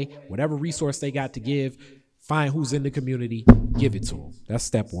out the way. Whatever resource they got to give, find who's in the community, give it to them. That's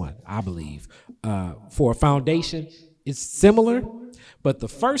step one, I believe. For a foundation, it's similar, but the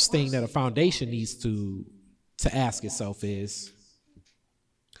first thing that a foundation needs to ask itself is,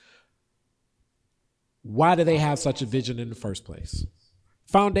 why do they have such a vision in the first place?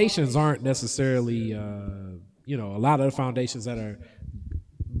 Foundations aren't necessarily, a lot of the foundations that are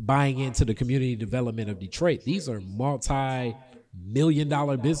buying into the community development of Detroit, these are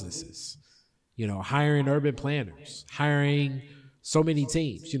multi-million-dollar businesses, hiring urban planners, hiring so many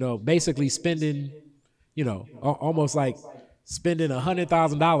teams, basically spending, almost like spending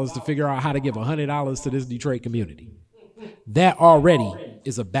 $100,000 to figure out how to give $100 to this Detroit community. That already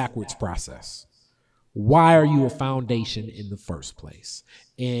is a backwards process. Why are you a foundation in the first place?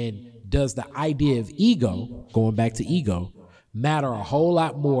 And does the idea of ego, going back to ego, matter a whole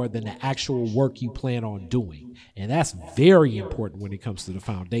lot more than the actual work you plan on doing? And that's very important when it comes to the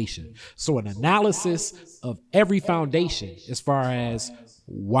foundation. So an analysis of every foundation as far as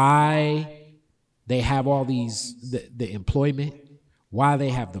why they have all these, the employment, why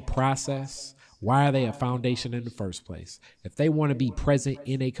they have the process, why are they a foundation in the first place? If they want to be present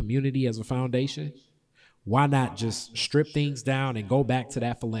in a community as a foundation, why not just strip things down and go back to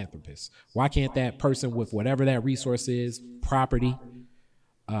that philanthropist? Why can't that person with whatever that resource is, property,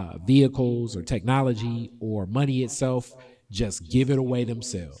 vehicles or technology or money itself, just give it away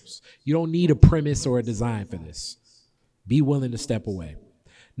themselves? You don't need a premise or a design for this. Be willing to step away.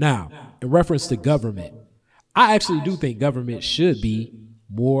 Now, in reference to government, I actually do think government should be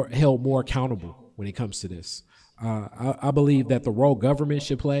held more accountable when it comes to this. I believe that the role government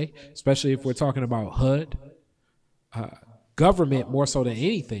should play, especially if we're talking about HUD, government more so than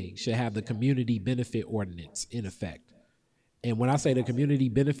anything should have the community benefit ordinance in effect. And when I say the community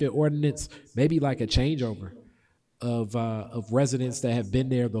benefit ordinance, maybe like a changeover of residents that have been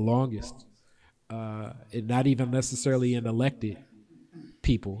there the longest, and not even necessarily an elected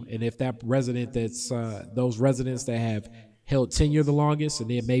people. And if that resident that's those residents that have held tenure the longest, and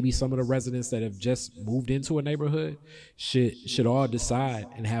then maybe some of the residents that have just moved into a neighborhood should all decide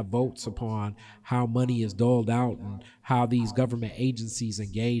and have votes upon how money is doled out and how these government agencies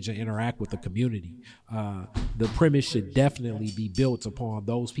engage and interact with the community. The premise should definitely be built upon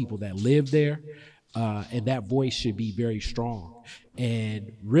those people that live there, and that voice should be very strong.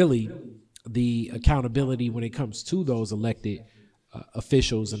 And really, the accountability when it comes to those elected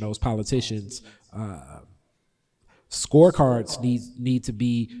officials and those politicians, scorecards need to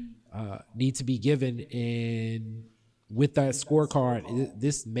be given, and with that scorecard,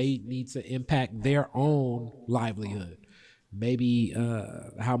 this may need to impact their own livelihood. Maybe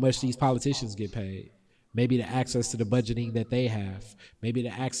how much these politicians get paid, maybe the access to the budgeting that they have, maybe the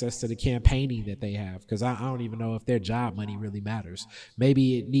access to the campaigning that they have, because I don't even know if their job money really matters.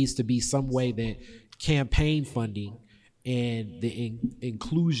 Maybe it needs to be some way that campaign funding and the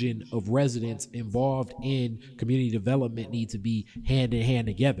inclusion of residents involved in community development need to be hand in hand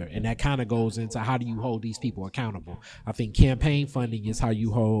together. And that kind of goes into how do you hold these people accountable. I think campaign funding is how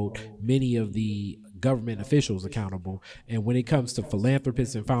you hold many of the government officials accountable. And when it comes to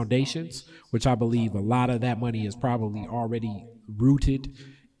philanthropists and foundations, which I believe a lot of that money is probably already rooted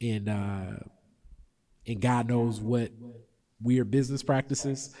in God knows what weird business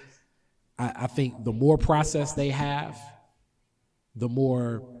practices, I think the more process they have, the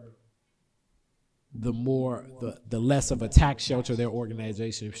less of a tax shelter their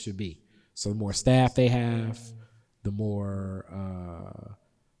organization should be. So the more staff they have, the more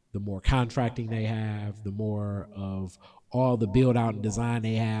contracting they have, the more of all the build out and design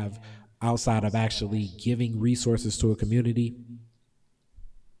they have outside of actually giving resources to a community,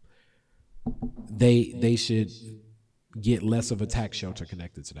 they should get less of a tax shelter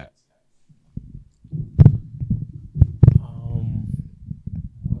connected to that.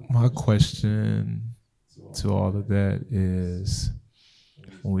 My question to all of that is,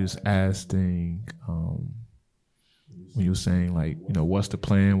 when we was asking, when you were saying, like, you know, what's the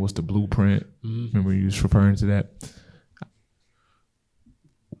plan, what's the blueprint? Remember you was referring to that?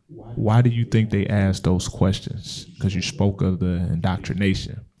 Why do you think they asked those questions? Because you spoke of the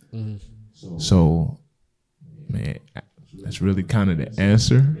indoctrination. So, man, that's really kind of the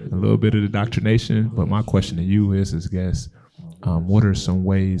answer, a little bit of the indoctrination. But my question to you is guess, what are some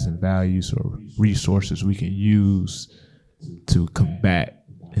ways and values or resources we can use to combat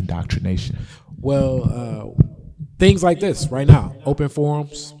indoctrination? Well, things like this right now, open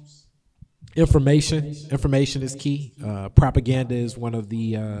forums, information is key. Propaganda is one of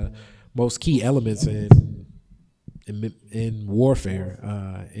the most key elements in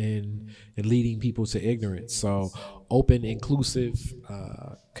warfare, in leading people to ignorance. So open, inclusive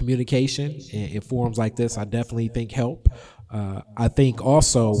communication in forums like this, I definitely think help. I think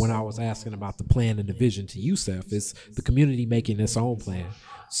also when I was asking about the plan and the vision to Yusef, is the community making its own plan.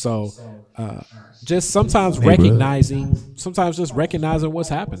 So just sometimes recognizing what's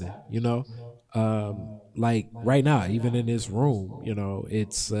happening, you know. Like right now, even in this room, you know,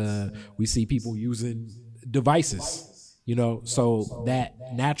 it's we see people using devices, you know, so that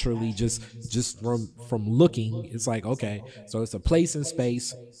naturally just from looking, it's like, okay, so it's a place and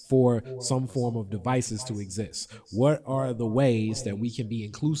space for some form of devices to exist. What are the ways that we can be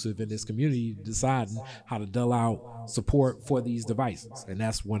inclusive in this community, deciding how to dole out support for these devices? And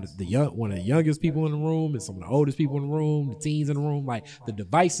that's one of the youngest people in the room and some of the oldest people in the room, the teens in the room, like the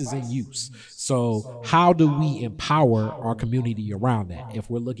device is in use. So how do we empower our community around that? If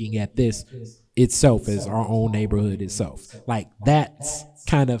we're looking at this itself as our own neighborhood itself, like that's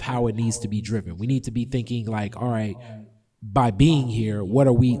kind of how it needs to be driven. We need to be thinking like, all right, by being here, what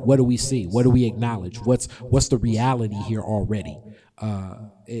do we see? What do we acknowledge? What's the reality here already?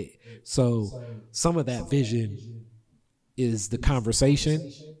 So some of that vision is the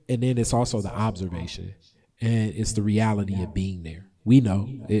conversation, and then it's also the observation, and it's the reality of being there. We know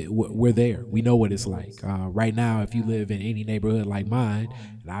we're there. We know what it's like. Right now, if you live in any neighborhood like mine,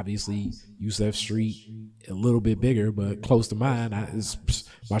 and obviously Yusef Street a little bit bigger, but close to mine,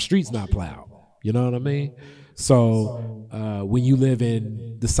 my street's not plowed. You know what I mean? So when you live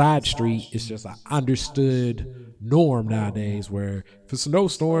in the side street, it's just an understood norm nowadays where if it's a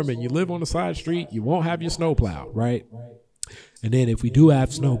snowstorm and you live on the side street, you won't have your snow plowed, right? And then if we do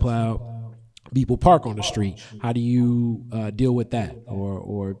have snowplow, people park on the street. How do you deal with that?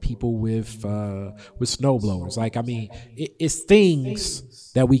 Or people with snow blowers? Like, I mean, it's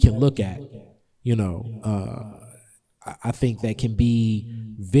things that we can look at, you know. I think that can be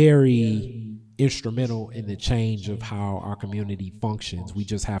very instrumental in the change of how our community functions. We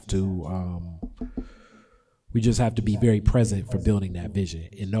just have to be very present for building that vision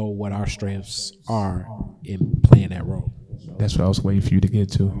and know what our strengths are in playing that role. That's what I was waiting for you to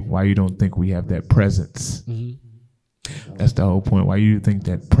get to. Why you don't think we have that presence? Mm-hmm. That's the whole point. Why you think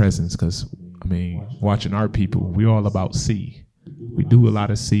that presence? Because, I mean, watching our people, we're all about C. We do a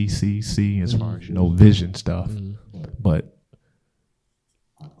lot of C as far as, you know, vision stuff. Mm-hmm. But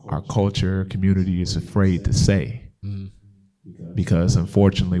our culture, community is afraid to say. Mm-hmm. Because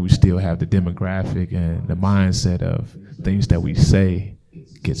unfortunately, we still have the demographic and the mindset of things that we say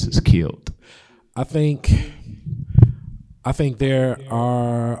gets us killed. I think there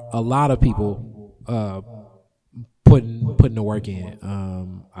are a lot of people putting the work in.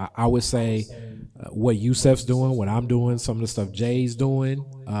 I would say what Yusef's doing, what I'm doing, some of the stuff Jay's doing.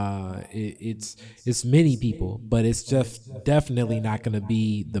 It's many people, but it's just definitely not going to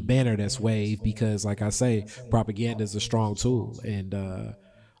be the banner that's waved because, like I say, propaganda is a strong tool, and a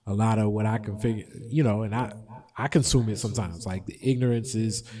lot of what I can figure, you know, and I consume it sometimes. Like, the ignorance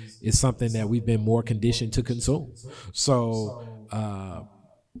is something that we've been more conditioned to consume. So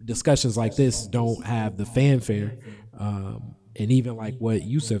discussions like this don't have the fanfare. And even like what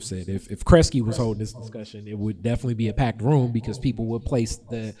Yusef said, if Kresge was holding this discussion, it would definitely be a packed room because people would place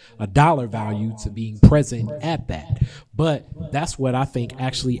a dollar value to being present at that. But that's what I think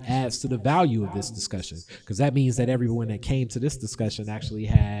actually adds to the value of this discussion, because that means that everyone that came to this discussion actually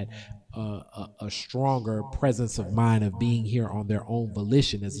had a stronger presence of mind of being here on their own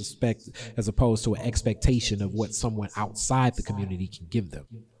volition as opposed to an expectation of what someone outside the community can give them.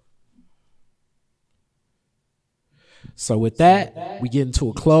 So with that, we get into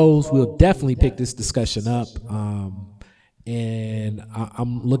a close. We'll definitely pick this discussion up. And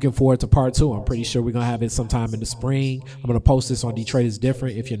I'm looking forward to part 2. I'm pretty sure we're going to have it sometime in the spring. I'm going to post this on Detroit is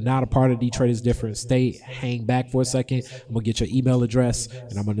Different. If you're not a part of Detroit is Different, hang back for a second. I'm going to get your email address,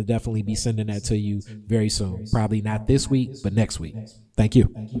 and I'm going to definitely be sending that to you very soon. Probably not this week, but next week. Thank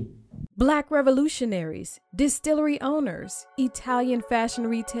you. Black revolutionaries, distillery owners, Italian fashion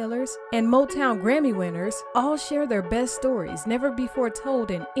retailers, and Motown Grammy winners all share their best stories never before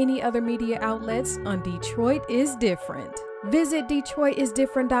told in any other media outlets on Detroit is Different. Visit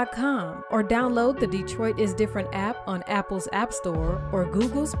DetroitisDifferent.com or download the Detroit is Different app on Apple's App Store or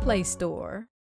Google's Play Store.